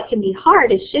 But what can be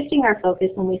hard is shifting our focus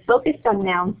when we focused on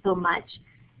nouns so much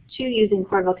to using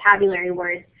core vocabulary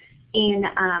words in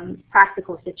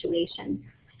practical situations.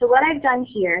 So what I've done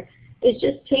here is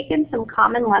just taken some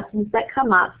common lessons that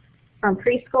come up from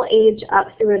preschool age up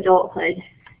through adulthood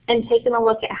and taken a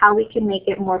look at how we can make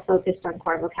it more focused on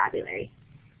core vocabulary.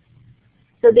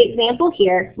 So the example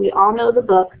here, we all know the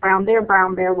book, Brown Bear,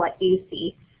 What Do You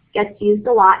See? Gets used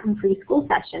a lot in preschool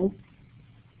sessions.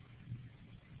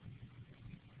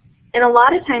 And a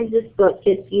lot of times this book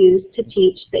gets used to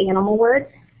teach the animal words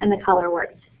and the color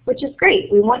words, which is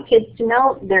great. We want kids to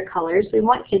know their colors. We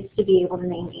want kids to be able to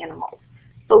name animals.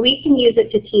 But we can use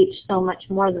it to teach so much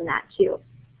more than that too.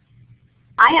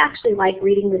 I actually like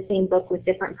reading the same book with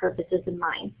different purposes in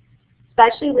mind,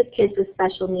 especially with kids with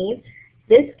special needs.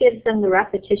 This gives them the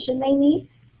repetition they need,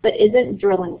 but isn't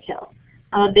drill and kill.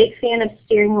 I'm a big fan of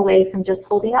steering away from just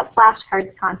holding up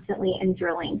flashcards constantly and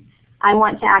drilling. I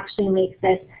want to actually make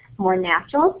this more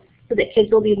natural so that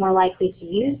kids will be more likely to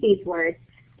use these words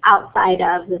outside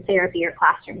of the therapy or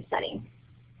classroom setting.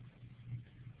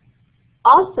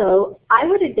 Also, I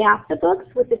would adapt the books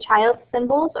with the child's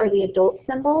symbols or the adult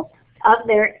symbols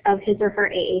of his or her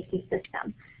AAC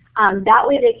system. That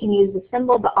way they can use the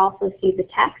symbol but also see the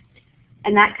text,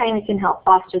 and that kind of can help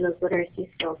foster those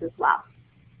literacy skills as well.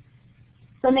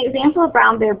 So an example of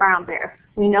brown bear,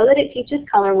 we know that it teaches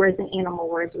color words and animal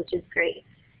words, which is great.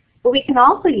 But we can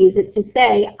also use it to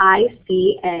say, I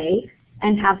see a,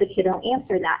 and have the kiddo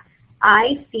answer that.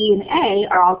 I, see, and a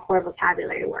are all core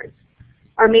vocabulary words.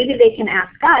 Or maybe they can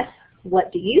ask us,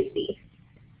 what do you see?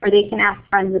 Or they can ask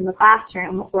friends in the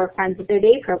classroom or friends at their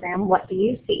day program, what do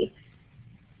you see?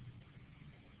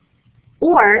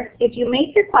 Or if you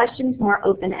make your questions more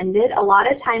open-ended, a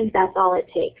lot of times that's all it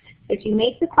takes. If you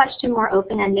make the question more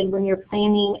open-ended when you're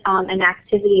planning an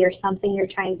activity or something you're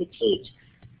trying to teach,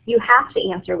 you have to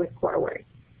answer with core words.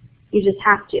 You just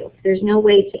have to. There's no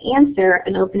way to answer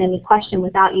an open-ended question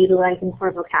without utilizing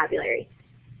core vocabulary.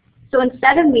 So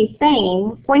instead of me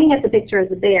saying, pointing at the picture of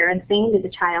the bear and saying to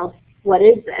the child, what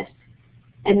is this?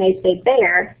 And they say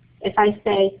bear, if I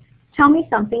say, tell me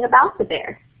something about the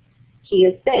bear. He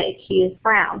is big, he is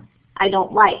brown. I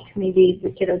don't like, maybe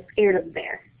the kiddo's scared of the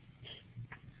bear.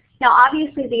 Now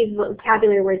obviously these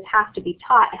vocabulary words have to be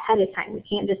taught ahead of time. We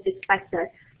can't just expect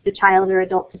the child or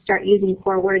adult to start using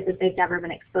core words if they've never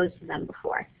been exposed to them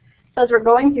before. So as we're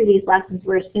going through these lessons,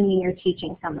 we're assuming you're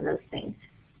teaching some of those things.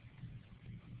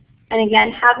 And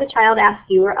again, have the child ask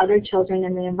you or other children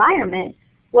in the environment,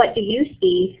 what do you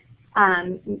see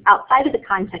outside of the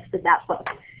context of that book?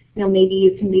 You know, maybe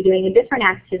you can be doing a different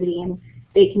activity and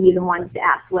they can be the ones to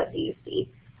ask, what do you see?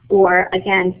 Or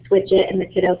again, switch it and the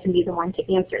kiddo can be the one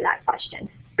to answer that question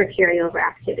for carryover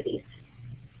activities.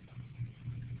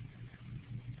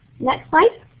 Next slide.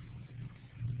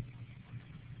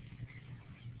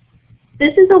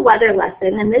 This is a weather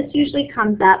lesson, and this usually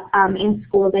comes up in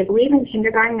schools, I believe in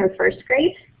kindergarten or first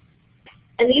grade.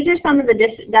 And these are some of the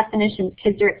definitions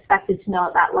kids are expected to know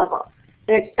at that level.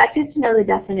 They're expected to know the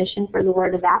definition for the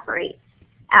word evaporate,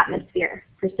 atmosphere,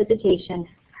 precipitation,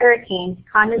 hurricane,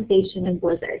 condensation, and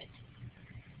blizzard.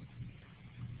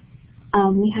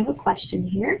 We have a question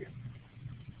here.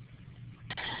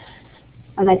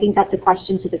 And I think that's a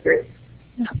question to the group.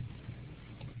 Yeah.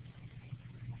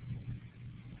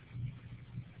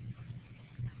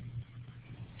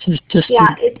 Yeah,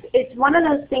 it's one of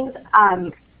those things,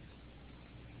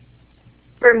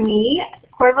 for me,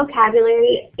 core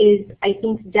vocabulary is, I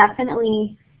think,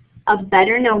 definitely a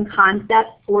better known concept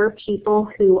for people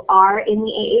who are in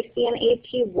the AAC and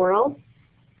AP world.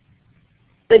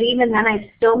 But even then, I've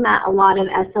still met a lot of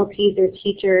SLPs or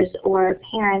teachers or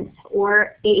parents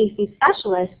or AAC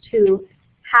specialists who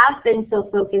have been so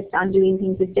focused on doing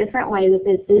things a different way that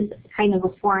this is kind of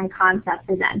a foreign concept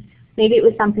for them. Maybe it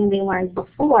was something they learned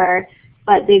before,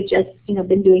 but they've just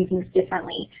been doing things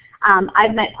differently.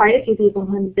 I've met quite a few people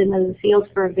who have been in the field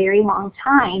for a very long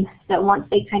time that once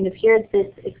they kind of hear this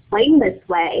explained this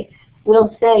way,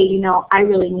 will say, I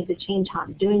really need to change how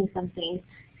I'm doing something,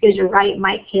 because you're right,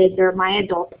 my kids or my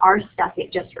adults are stuck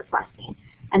at just requesting,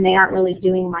 and they aren't really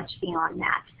doing much beyond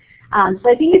that.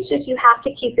 So I think it's just you have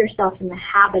to keep yourself in the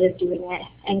habit of doing it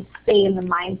and stay in the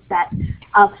mindset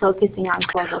of focusing on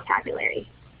core vocabulary.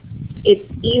 It's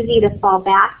easy to fall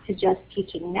back to just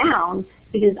teaching nouns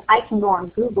because I can go on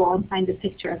Google and find a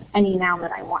picture of any noun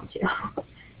that I want to.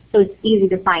 So it's easy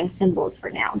to find symbols for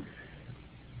nouns.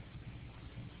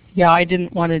 Yeah, I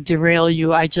didn't want to derail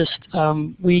you. I just,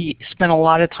 we spent a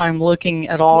lot of time looking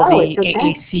at all the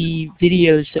AAC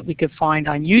videos that we could find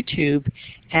on YouTube,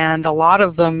 and a lot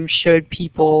of them showed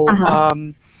people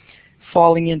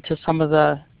falling into some of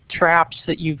the traps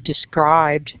that you've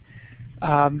described.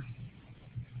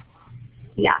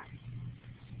 Yeah.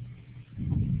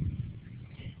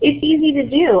 It's easy to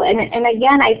do, and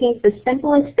again, I think the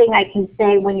simplest thing I can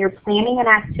say when you're planning an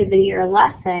activity or a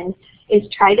lesson is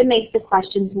try to make the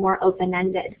questions more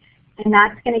open-ended. And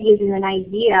that's going to give you an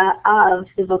idea of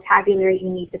the vocabulary you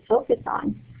need to focus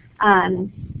on.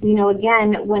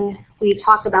 Again, when we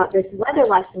talk about this weather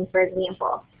lesson, for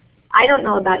example, I don't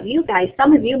know about you guys.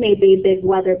 Some of you may be big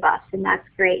weather buffs, and that's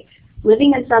great.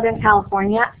 Living in Southern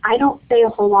California, I don't say a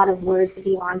whole lot of words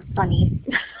beyond sunny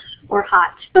or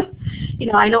hot.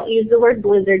 I don't use the word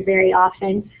blizzard very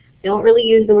often. I don't really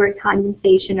use the word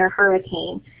condensation or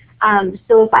hurricane.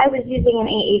 So if I was using an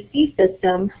AAC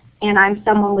system and I'm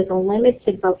someone with a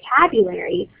limited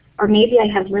vocabulary, or maybe I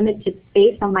have limited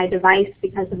space on my device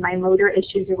because of my motor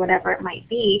issues or whatever it might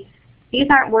be, these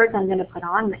aren't words I'm going to put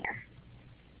on there.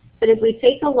 But if we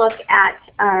take a look at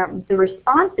the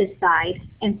responsive side,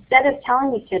 instead of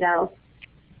telling the kiddo,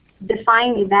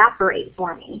 define evaporate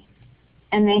for me,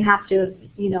 and they have to,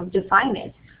 define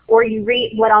it. Or you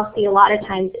read, what I'll see a lot of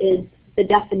times is the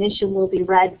definition will be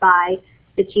read by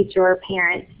the teacher or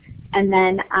parent, and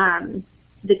then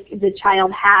the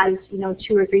child has,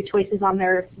 2 or 3 choices on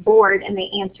their board, and they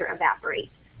answer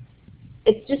evaporate.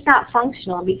 It's just not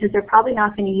functional because they're probably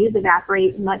not going to use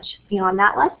evaporate much beyond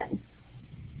that lesson.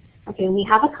 Okay, and we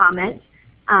have a comment.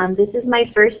 This is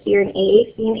my first year in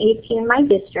AAC and AP in my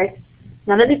district.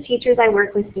 None of the teachers I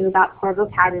work with knew about core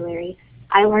vocabulary.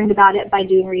 I learned about it by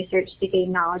doing research to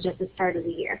gain knowledge at the start of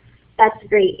the year. That's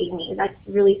great, Amy. That's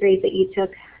really great that you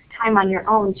took time on your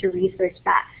own to research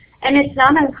that. And it's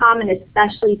not uncommon,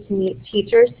 especially to meet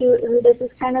teachers who this is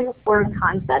kind of a foreign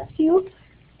concept to,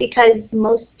 because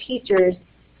most teachers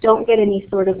don't get any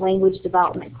sort of language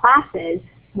development classes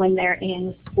when they're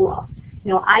in school.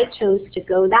 I chose to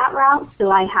go that route, so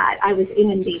I was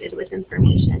inundated with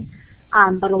information.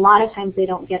 But a lot of times they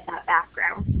don't get that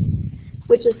background.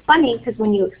 Which is funny because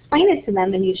when you explain it to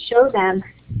them and you show them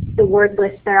the word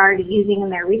list they're already using in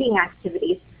their reading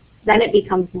activities, then it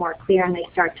becomes more clear and they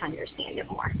start to understand it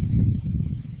more.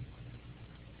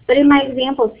 But in my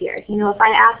examples here, if I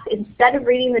ask, instead of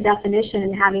reading the definition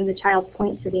and having the child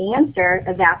point to the answer,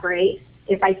 evaporate,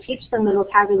 if I teach them the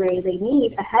vocabulary they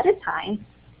need ahead of time,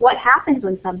 what happens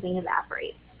when something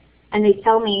evaporates? And they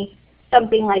tell me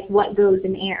something like what goes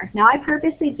in air. Now I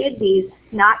purposely did these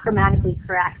not grammatically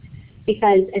correct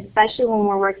because especially when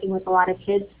we're working with a lot of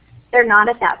kids, they're not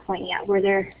at that point yet where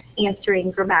they're answering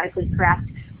grammatically correct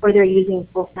or they're using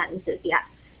full sentences yet.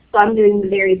 So I'm doing the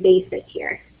very basic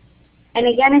here. And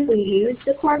again, if we use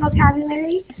the core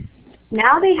vocabulary,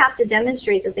 now they have to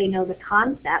demonstrate that they know the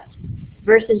concept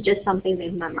versus just something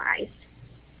they've memorized.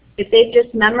 If they've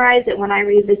just memorized it, when I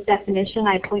read this definition,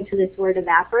 I point to this word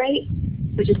evaporate,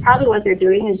 which is probably what they're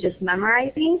doing is just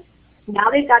memorizing. Now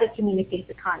they've got to communicate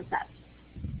the concept.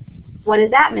 What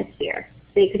is atmosphere?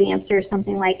 They could answer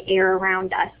something like air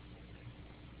around us.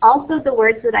 Also, the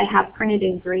words that I have printed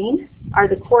in green are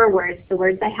the core words. The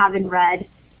words I have in red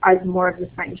are more of the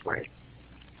fringe words.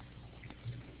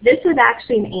 This was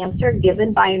actually an answer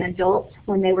given by an adult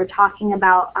when they were talking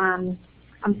about, I'm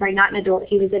sorry, not an adult,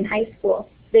 he was in high school.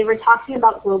 They were talking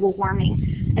about global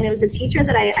warming. And it was a teacher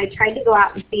that I tried to go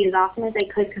out and see as often as I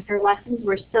could because her lessons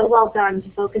were so well done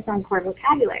to focus on core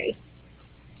vocabulary.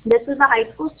 This was a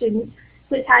high school student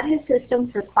who has had his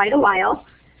system for quite a while,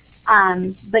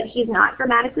 but he's not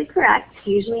grammatically correct.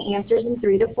 He usually answers in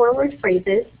 3 to 4 word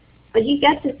phrases, but he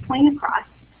gets his point across.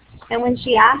 And when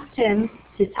she asked him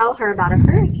to tell her about a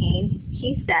hurricane,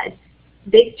 he said,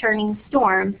 big turning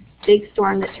storm, big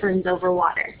storm that turns over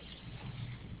water.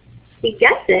 He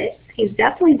gets it. He's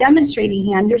definitely demonstrating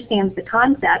he understands the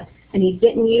concept, and he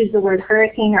didn't use the word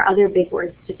hurricane or other big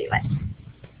words to do it.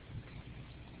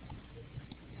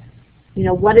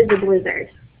 What is a blizzard?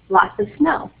 Lots of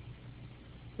snow.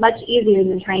 Much easier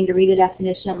than trying to read a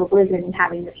definition of a blizzard and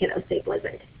having the kiddo say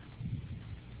blizzard.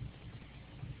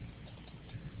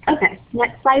 Okay,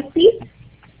 next slide, please.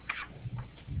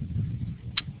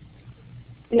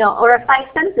 Or a 5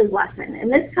 senses lesson.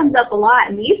 And this comes up a lot,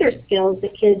 and these are skills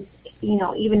that kids,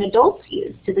 even adults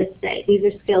use to this day. These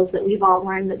are skills that we've all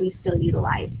learned that we still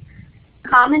utilize.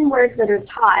 Common words that are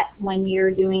taught when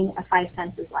you're doing a 5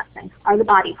 senses lesson are the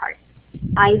body parts.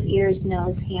 Eyes, ears,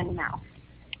 nose, hand, mouth.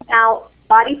 Now,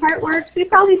 body part words, we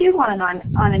probably do want it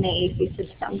on an AAC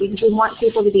system because we want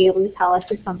people to be able to tell us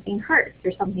if something hurts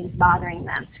or something's bothering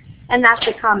them. And that's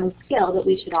a common skill that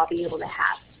we should all be able to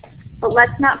have. But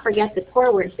let's not forget the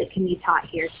core words that can be taught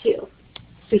here too.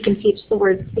 We can teach the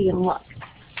words see and look.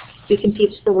 We can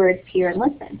teach the words hear and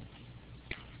listen.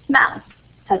 Smell,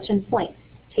 touch and point,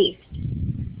 taste.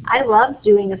 I love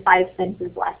doing a 5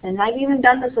 senses lesson. I've even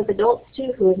done this with adults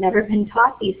too who have never been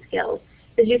taught these skills,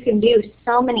 because you can do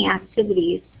so many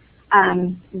activities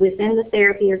within the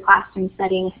therapy or classroom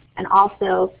setting and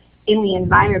also in the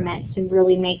environment to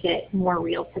really make it more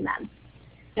real to them.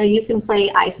 Now you can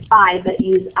play I spy, but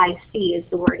use I see as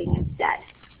the wording instead.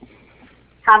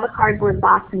 Have a cardboard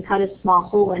box and cut a small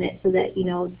hole in it so that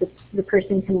the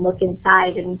person can look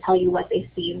inside and tell you what they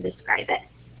see and describe it.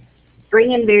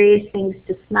 Bring in various things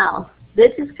to smell.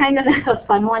 This is kind of a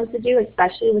fun one to do,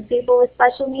 especially with people with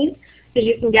special needs, because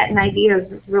you can get an idea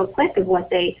of real quick of what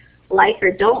they like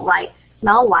or don't like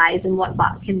smell-wise and what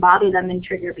can bother them and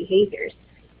trigger behaviors.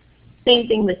 Same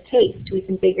thing with taste. We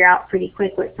can figure out pretty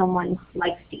quick what someone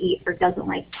likes to eat or doesn't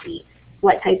like to eat,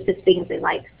 what types of things they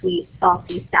like, sweet,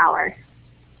 salty, sour.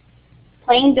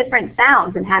 Playing different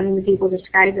sounds and having the people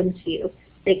describe them to you.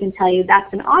 They can tell you,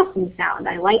 that's an awesome sound,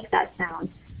 I like that sound,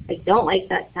 I don't like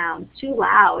that sound, too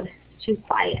loud, too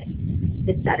quiet,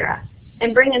 etc.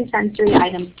 And bring in sensory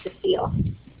items to feel.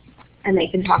 And they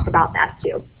can talk about that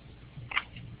too.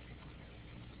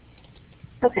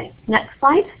 Okay, next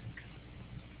slide.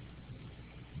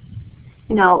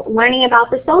 Learning about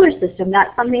the solar system,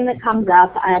 that's something that comes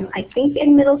up. I think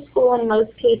in middle school in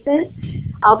most cases.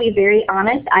 I'll be very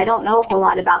honest, I don't know a whole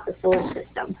lot about the solar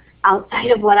system.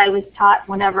 Outside of what I was taught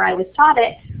whenever I was taught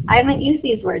it, I haven't used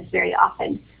these words very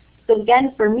often. So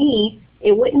again, for me,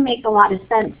 it wouldn't make a lot of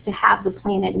sense to have the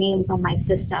planet names on my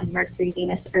system, Mercury,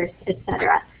 Venus, Earth,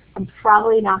 etc. I'm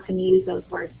probably not going to use those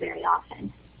words very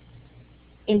often.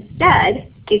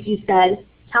 Instead, if you said,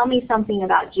 tell me something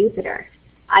about Jupiter,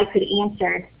 I could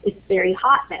answer, it's very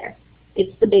hot there.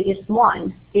 It's the biggest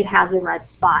one. It has a red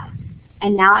spot.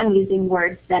 And now I'm using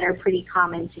words that are pretty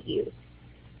common to use.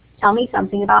 Tell me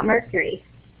something about Mercury.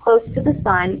 Close to the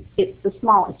sun, it's the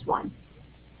smallest one.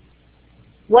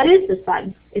 What is the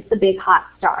sun? It's a big hot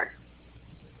star.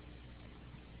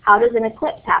 How does an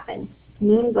eclipse happen?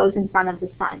 Moon goes in front of the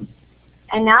sun.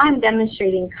 And now I'm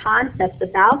demonstrating concepts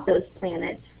about those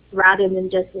planets rather than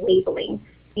just labeling.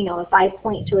 If I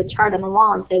point to a chart on the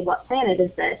wall and say, what planet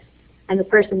is this? And the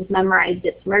person's memorized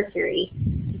it's Mercury,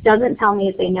 it doesn't tell me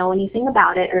if they know anything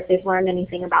about it or if they've learned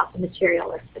anything about the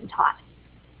material that's been taught.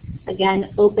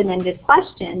 Again, open-ended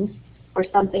questions or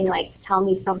something like, tell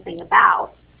me something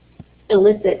about,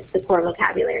 elicits the core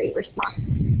vocabulary response.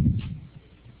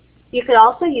 You could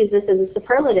also use this as a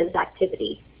superlatives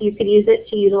activity. You could use it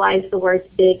to utilize the words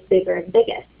big, bigger, and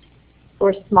biggest,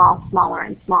 or small, smaller,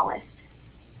 and smallest.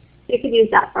 You could use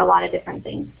that for a lot of different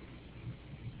things.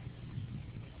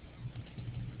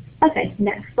 Okay,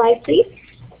 next slide, please.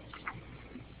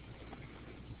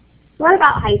 What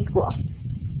about high school?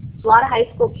 A lot of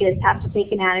high school kids have to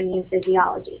take anatomy and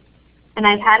physiology. And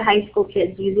I've had high school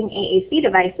kids using AAC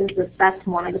devices, that's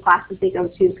one of the classes they go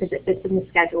to because it fits in the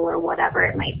schedule or whatever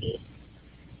it might be.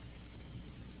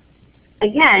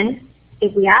 Again,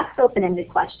 if we ask open-ended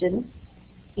questions,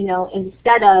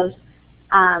 instead of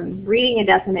reading a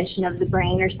definition of the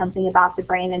brain or something about the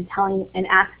brain and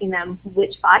asking them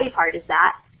which body part is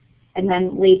that, and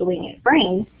then labeling it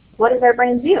brain, what does our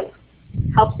brain do?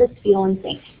 Helps us feel and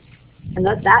think. And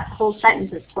that whole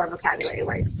sentence is core vocabulary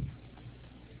words.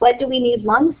 What do we need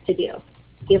lungs to do?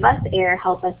 Give us air,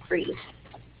 help us breathe.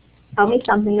 Tell me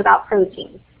something about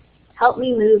proteins. Help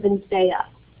me move and stay up.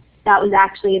 That was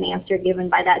actually an answer given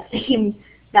by that same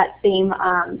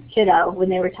kiddo when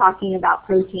they were talking about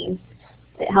proteins.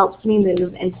 It helps me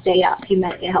move and stay up. He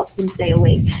meant it helps him stay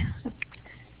awake.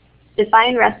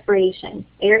 Define respiration.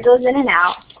 Air goes in and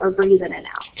out or breathe in and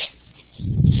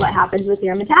out. What happens with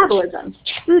your metabolism?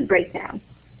 Food breakdown.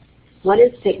 What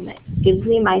is pigment? Gives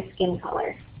me my skin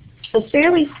color. So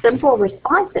fairly simple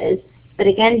responses, but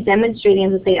again,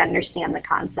 demonstrating that they understand the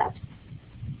concept.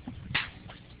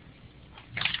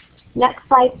 Next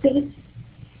slide, please.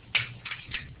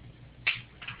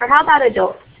 Or how about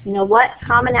adults? What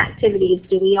common activities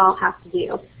do we all have to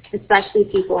do, especially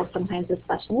people sometimes with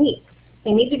special needs?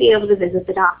 They need to be able to visit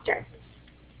the doctor.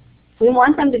 We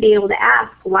want them to be able to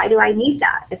ask, why do I need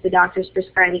that if the doctor's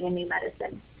prescribing a new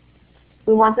medicine?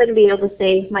 We want them to be able to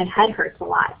say, my head hurts a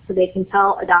lot, so they can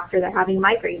tell a doctor they're having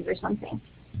migraines or something.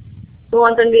 We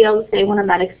want them to be able to say when a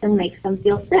medicine makes them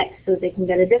feel sick, so they can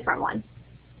get a different one.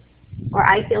 Or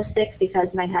I feel sick because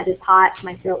my head is hot,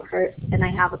 my throat hurts, and I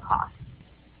have a cough.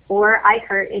 Or I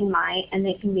hurt in my, and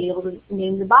they can be able to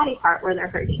name the body part where they're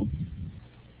hurting.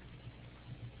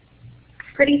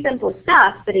 Pretty simple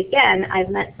stuff, but again, I've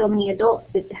met so many adults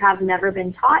that have never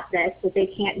been taught this that they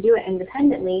can't do it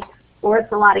independently, or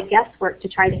it's a lot of guesswork to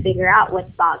try to figure out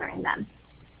what's bothering them.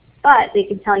 But they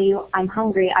can tell you, I'm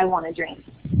hungry, I want a drink,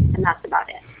 and that's about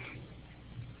it.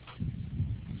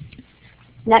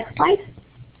 Next slide.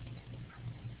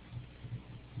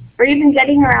 Or even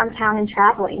getting around town and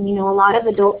traveling. A lot of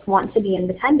adults want to be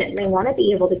independent. They want to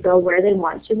be able to go where they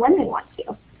want to, when they want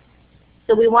to.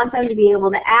 So we want them to be able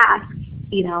to ask,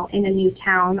 in a new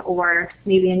town or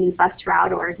maybe a new bus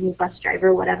route or a new bus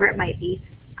driver, whatever it might be,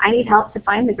 I need help to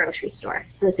find the grocery store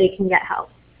so that they can get help.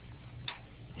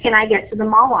 Can I get to the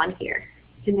mall on here?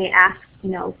 Can they ask,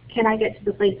 can I get to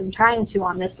the place I'm trying to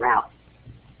on this route?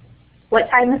 What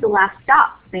time is the last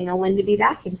stop? They know when to be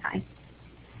back in time.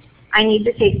 I need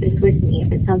to take this with me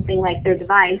if it's something like their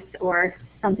device or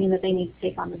something that they need to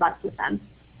take on the bus with them.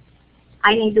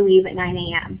 I need to leave at 9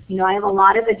 a.m. I have a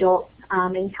lot of adults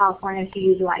in California who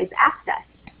utilize Access,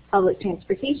 public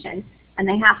transportation. And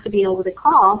they have to be able to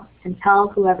call and tell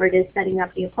whoever it is setting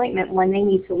up the appointment when they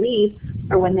need to leave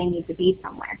or when they need to be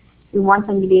somewhere. We want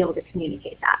them to be able to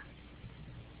communicate that.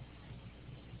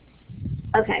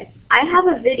 Okay, I have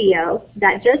a video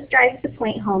that just drives the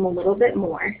point home a little bit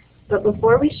more. But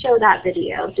before we show that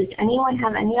video, does anyone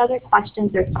have any other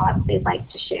questions or thoughts they'd like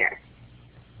to share?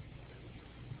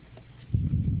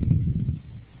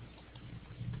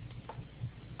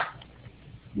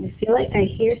 I feel like I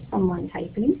hear someone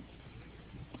typing.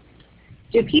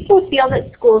 Do people feel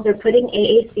that schools are putting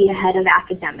AAC ahead of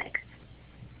academics?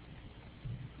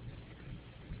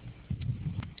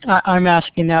 I'm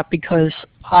asking that because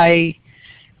my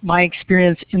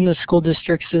experience in the school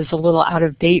districts is a little out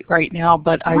of date right now,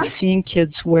 but I've seen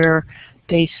kids where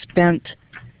they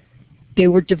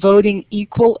were devoting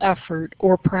equal effort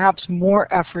or perhaps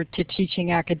more effort to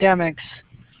teaching academics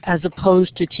as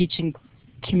opposed to teaching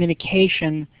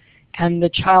communication, and the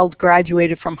child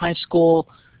graduated from high school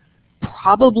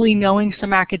probably knowing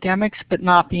some academics but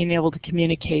not being able to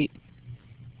communicate.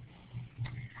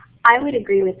 I would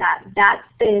agree with that. That's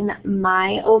been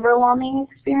my overwhelming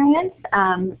experience.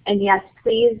 And yes,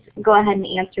 please go ahead and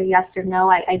answer yes or no.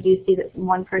 I do see that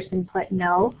one person put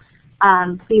no.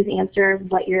 Please answer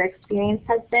what your experience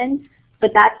has been.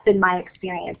 But that's been my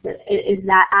experience, is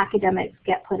that academics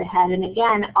get put ahead. And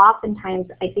again,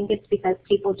 oftentimes I think it's because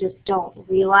people just don't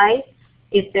realize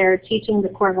if they're teaching the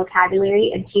core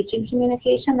vocabulary and teaching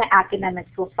communication, the academics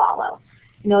will follow.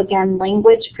 You know, again,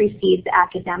 language precedes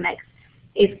academics.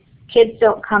 If kids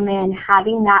don't come in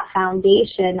having that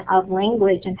foundation of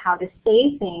language and how to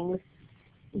say things,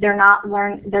 they're not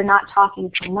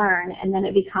talking to learn, and then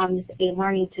it becomes a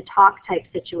learning to talk type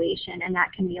situation, and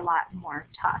that can be a lot more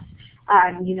tough.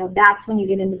 You know, that's when you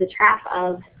get into the trap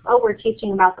of, oh, we're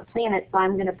teaching about the planet, so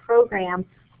I'm going to program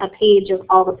a page of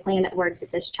all the planet words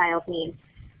that this child needs.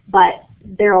 But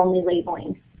they're only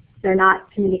labeling. They're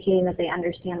not communicating that they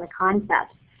understand the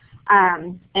concepts.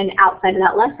 And outside of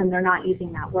that lesson, they're not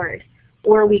using that word.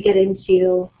 Or we get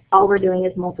into, all we're doing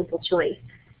is multiple choice.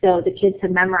 So the kids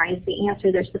have memorized the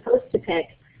answer they're supposed to pick,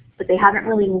 but they haven't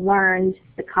really learned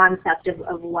the concept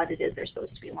of what it is they're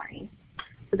supposed to be learning.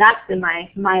 So that's been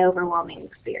my overwhelming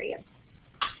experience.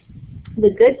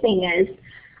 The good thing is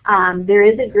there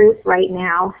is a group right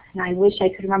now, and I wish I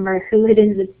could remember who it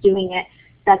is that's doing it,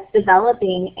 that's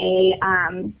developing a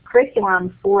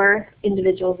curriculum for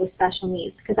individuals with special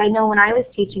needs. Because I know when I was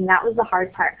teaching, that was the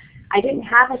hard part. I didn't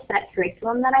have a set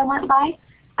curriculum that I went by.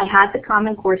 I had the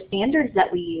Common Core standards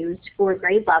that we used for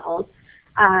grade levels,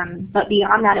 but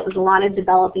beyond that, it was a lot of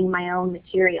developing my own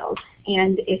materials.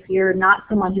 And if you're not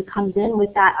someone who comes in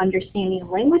with that understanding of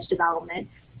language development,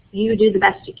 you do the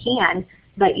best you can,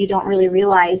 but you don't really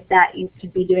realize that you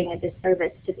could be doing a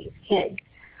disservice to these kids.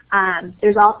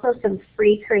 There's also some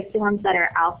free curriculums that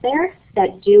are out there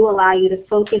that do allow you to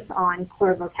focus on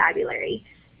core vocabulary.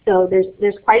 So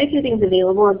there's quite a few things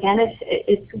available. Again,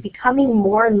 it's becoming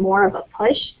more and more of a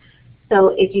push.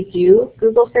 So if you do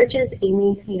Google searches,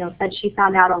 Amy, said she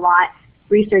found out a lot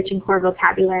researching core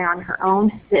vocabulary on her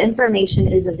own. The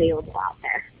information is available out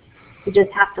there. You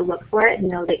just have to look for it and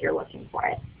know that you're looking for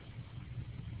it.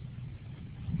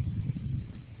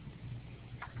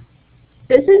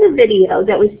 This is a video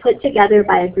that was put together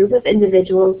by a group of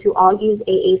individuals who all use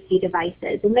AAC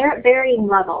devices, and they're at varying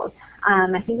levels.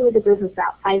 I think it was a group of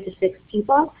about 5 to 6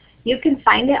 people. You can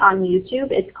find it on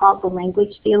YouTube. It's called The Language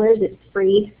Stealers. It's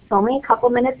free. It's only a couple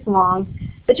minutes long,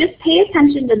 but just pay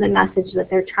attention to the message that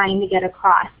they're trying to get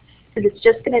across, because it's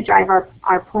just going to drive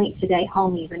our point today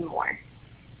home even more.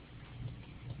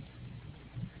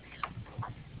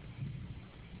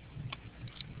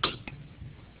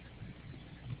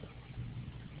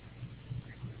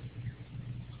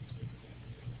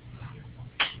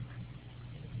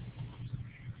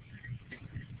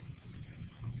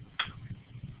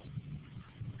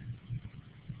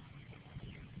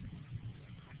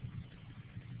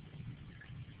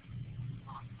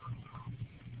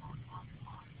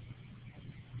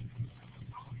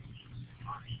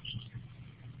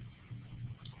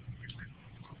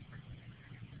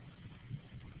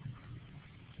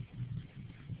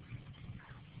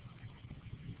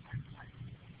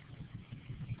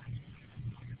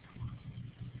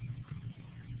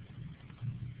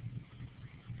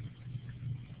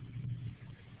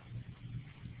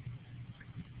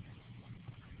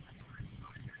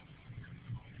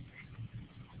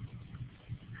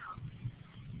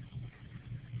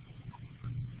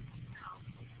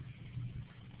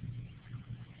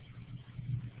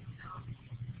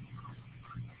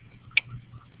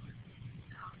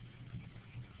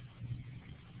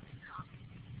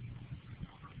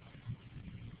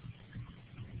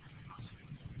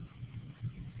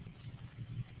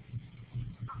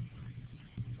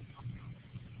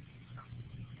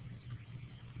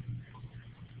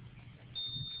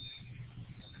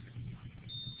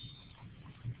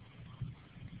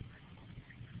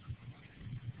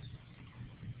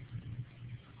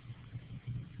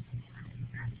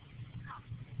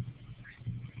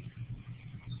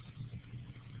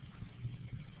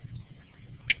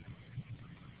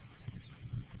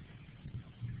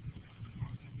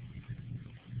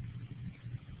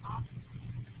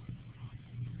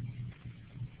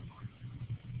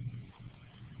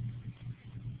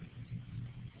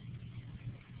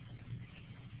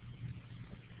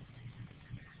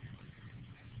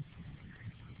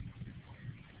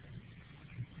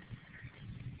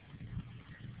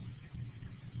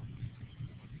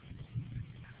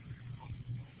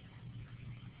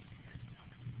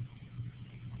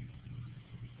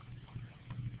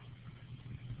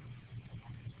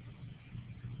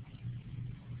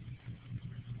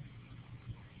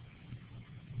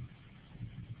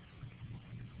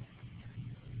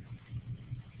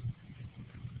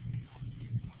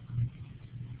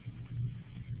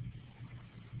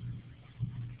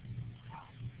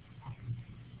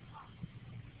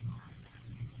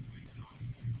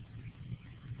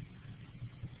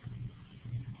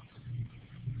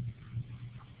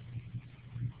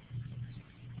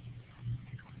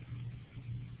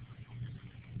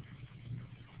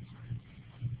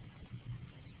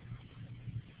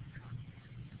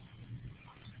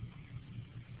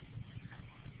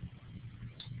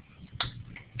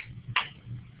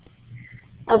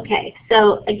 Okay,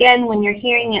 so again, when you're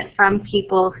hearing it from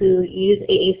people who use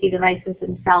AAC devices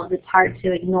themselves, it's hard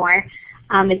to ignore.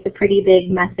 It's a pretty big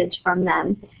message from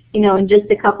them. And just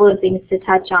a couple of things to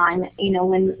touch on.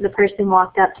 When the person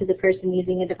walked up to the person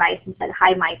using a device and said,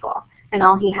 "Hi, Michael," and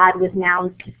all he had was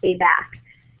nouns to say back.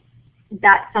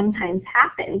 That sometimes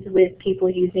happens with people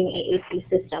using AAC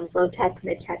systems, low-tech,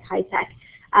 mid-tech, high-tech.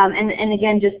 And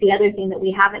again, just the other thing that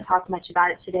we haven't talked much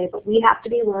about it today, but we have to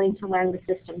be willing to learn the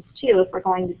systems too if we're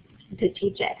going to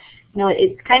teach it.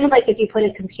 It's kind of like if you put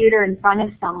a computer in front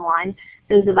of someone,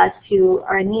 those of us who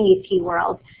are in the AP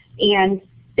world, and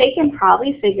they can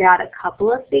probably figure out a couple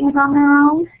of things on their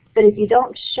own, but if you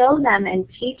don't show them and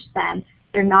teach them,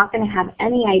 they're not going to have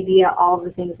any idea all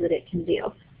the things that it can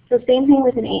do. So same thing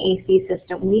with an AAC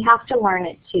system. We have to learn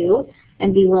it too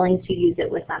and be willing to use it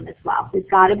with them as well. We've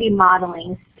got to be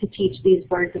modeling to teach these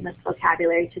words and this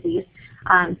vocabulary to these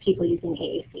people using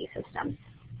AAC systems.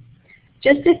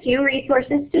 Just a few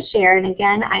resources to share, and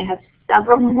again, I have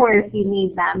several more if you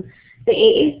need them. The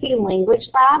AAC Language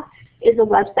Lab is a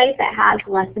website that has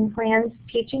lesson plans,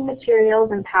 teaching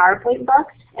materials, and PowerPoint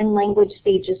books, and language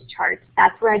stages charts.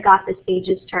 That's where I got the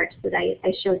stages charts that I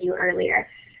showed you earlier.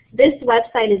 This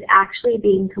website is actually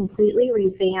being completely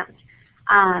revamped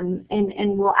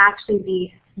and will actually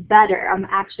be better. I'm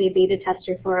actually a beta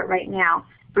tester for it right now.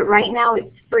 But right now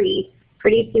it's free.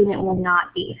 Pretty soon it will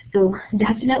not be. So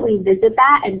definitely visit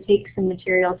that and take some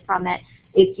materials from it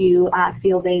if you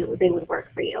feel they would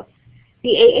work for you.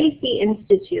 The AAC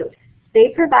Institute, they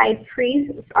provide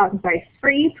free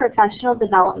professional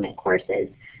development courses.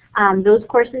 Those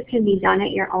courses can be done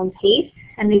at your own pace,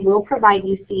 and they will provide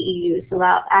you CEUs. So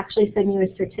they'll actually send you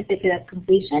a certificate of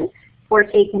completion for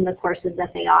taking the courses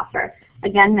that they offer.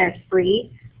 Again, they're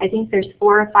free. I think there's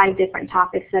 4 or 5 different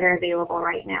topics that are available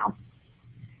right now.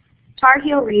 Tar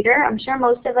Heel Reader, I'm sure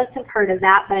most of us have heard of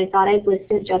that, but I thought I'd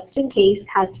list it just in case.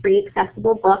 Has free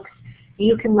accessible books.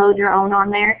 You can load your own on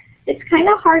there. It's kind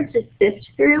of hard to sift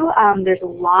through. There's a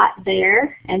lot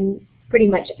there, and pretty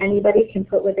much anybody can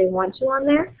put what they want to on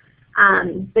there.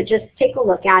 But just take a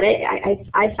look at it.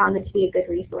 I found it to be a good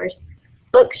resource.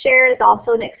 Bookshare is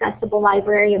also an accessible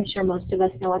library. I'm sure most of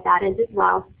us know what that is as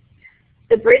well.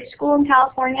 The Bridge School in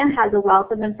California has a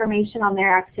wealth of information on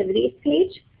their activities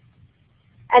page.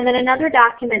 And then another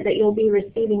document that you'll be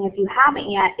receiving if you haven't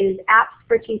yet is apps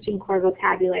for teaching core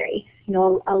vocabulary.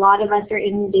 A lot of us are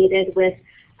inundated with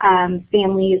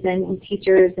families and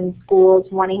teachers and schools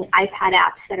wanting iPad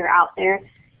apps that are out there.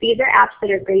 These are apps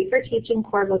that are great for teaching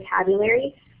core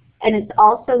vocabulary, and it's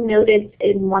also noted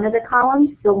in one of the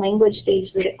columns the language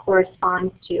stage that it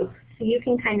corresponds to. So you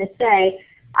can kind of say,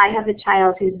 I have a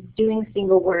child who's doing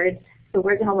single words, so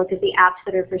we're going to look at the apps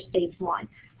that are for stage 1.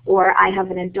 Or I have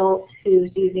an adult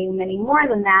who's using many more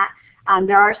than that.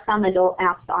 There are some adult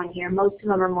apps on here. Most of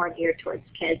them are more geared towards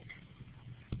kids.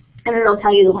 And it'll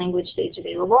tell you the language stage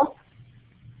available.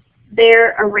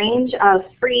 They're a range of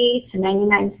free to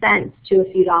 99 cents to a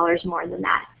few dollars more than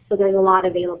that. So there's a lot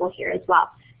available here as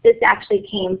well. This actually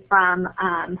came from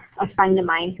a friend of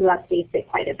mine who updates it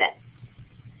quite a bit.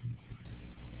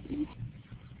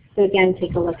 So again,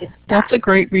 take a look at that. That's a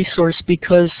great resource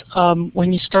because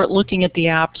when you start looking at the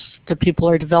apps that people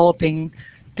are developing,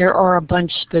 there are a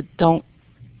bunch that don't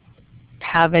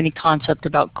have any concept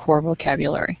about core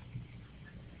vocabulary.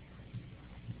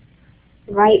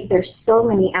 Right, there's so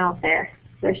many out there.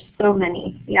 There's so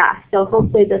many, yeah. So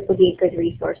hopefully this will be a good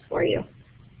resource for you.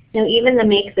 Even the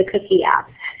Make the Cookie app,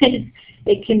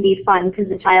 it can be fun because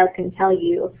the child can tell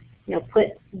you,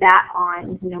 put that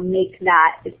on, make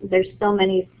that. There's so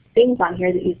many things on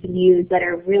here that you can use that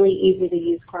are really easy to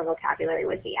use core vocabulary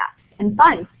with the app. And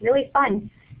fun, really fun.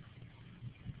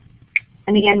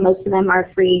 And again, most of them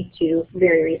are free to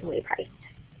very reasonably priced.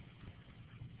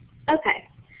 Okay,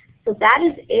 so that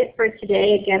is it for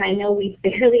today. Again, I know we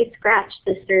barely scratched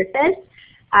the surface.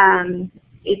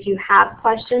 If you have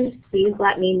questions, please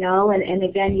let me know. And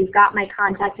again, you've got my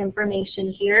contact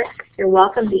information here. You're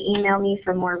welcome to email me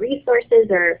for more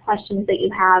resources or questions that you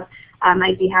have.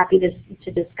 I'd be happy to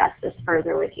discuss this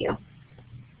further with you.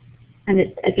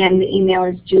 And again, the email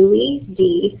is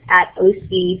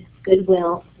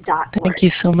julied@ocgoodwill.org. Thank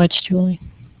you so much, Julie.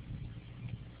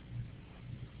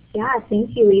 Yeah,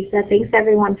 thank you, Lisa. Thanks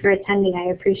everyone for attending. I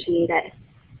appreciate it.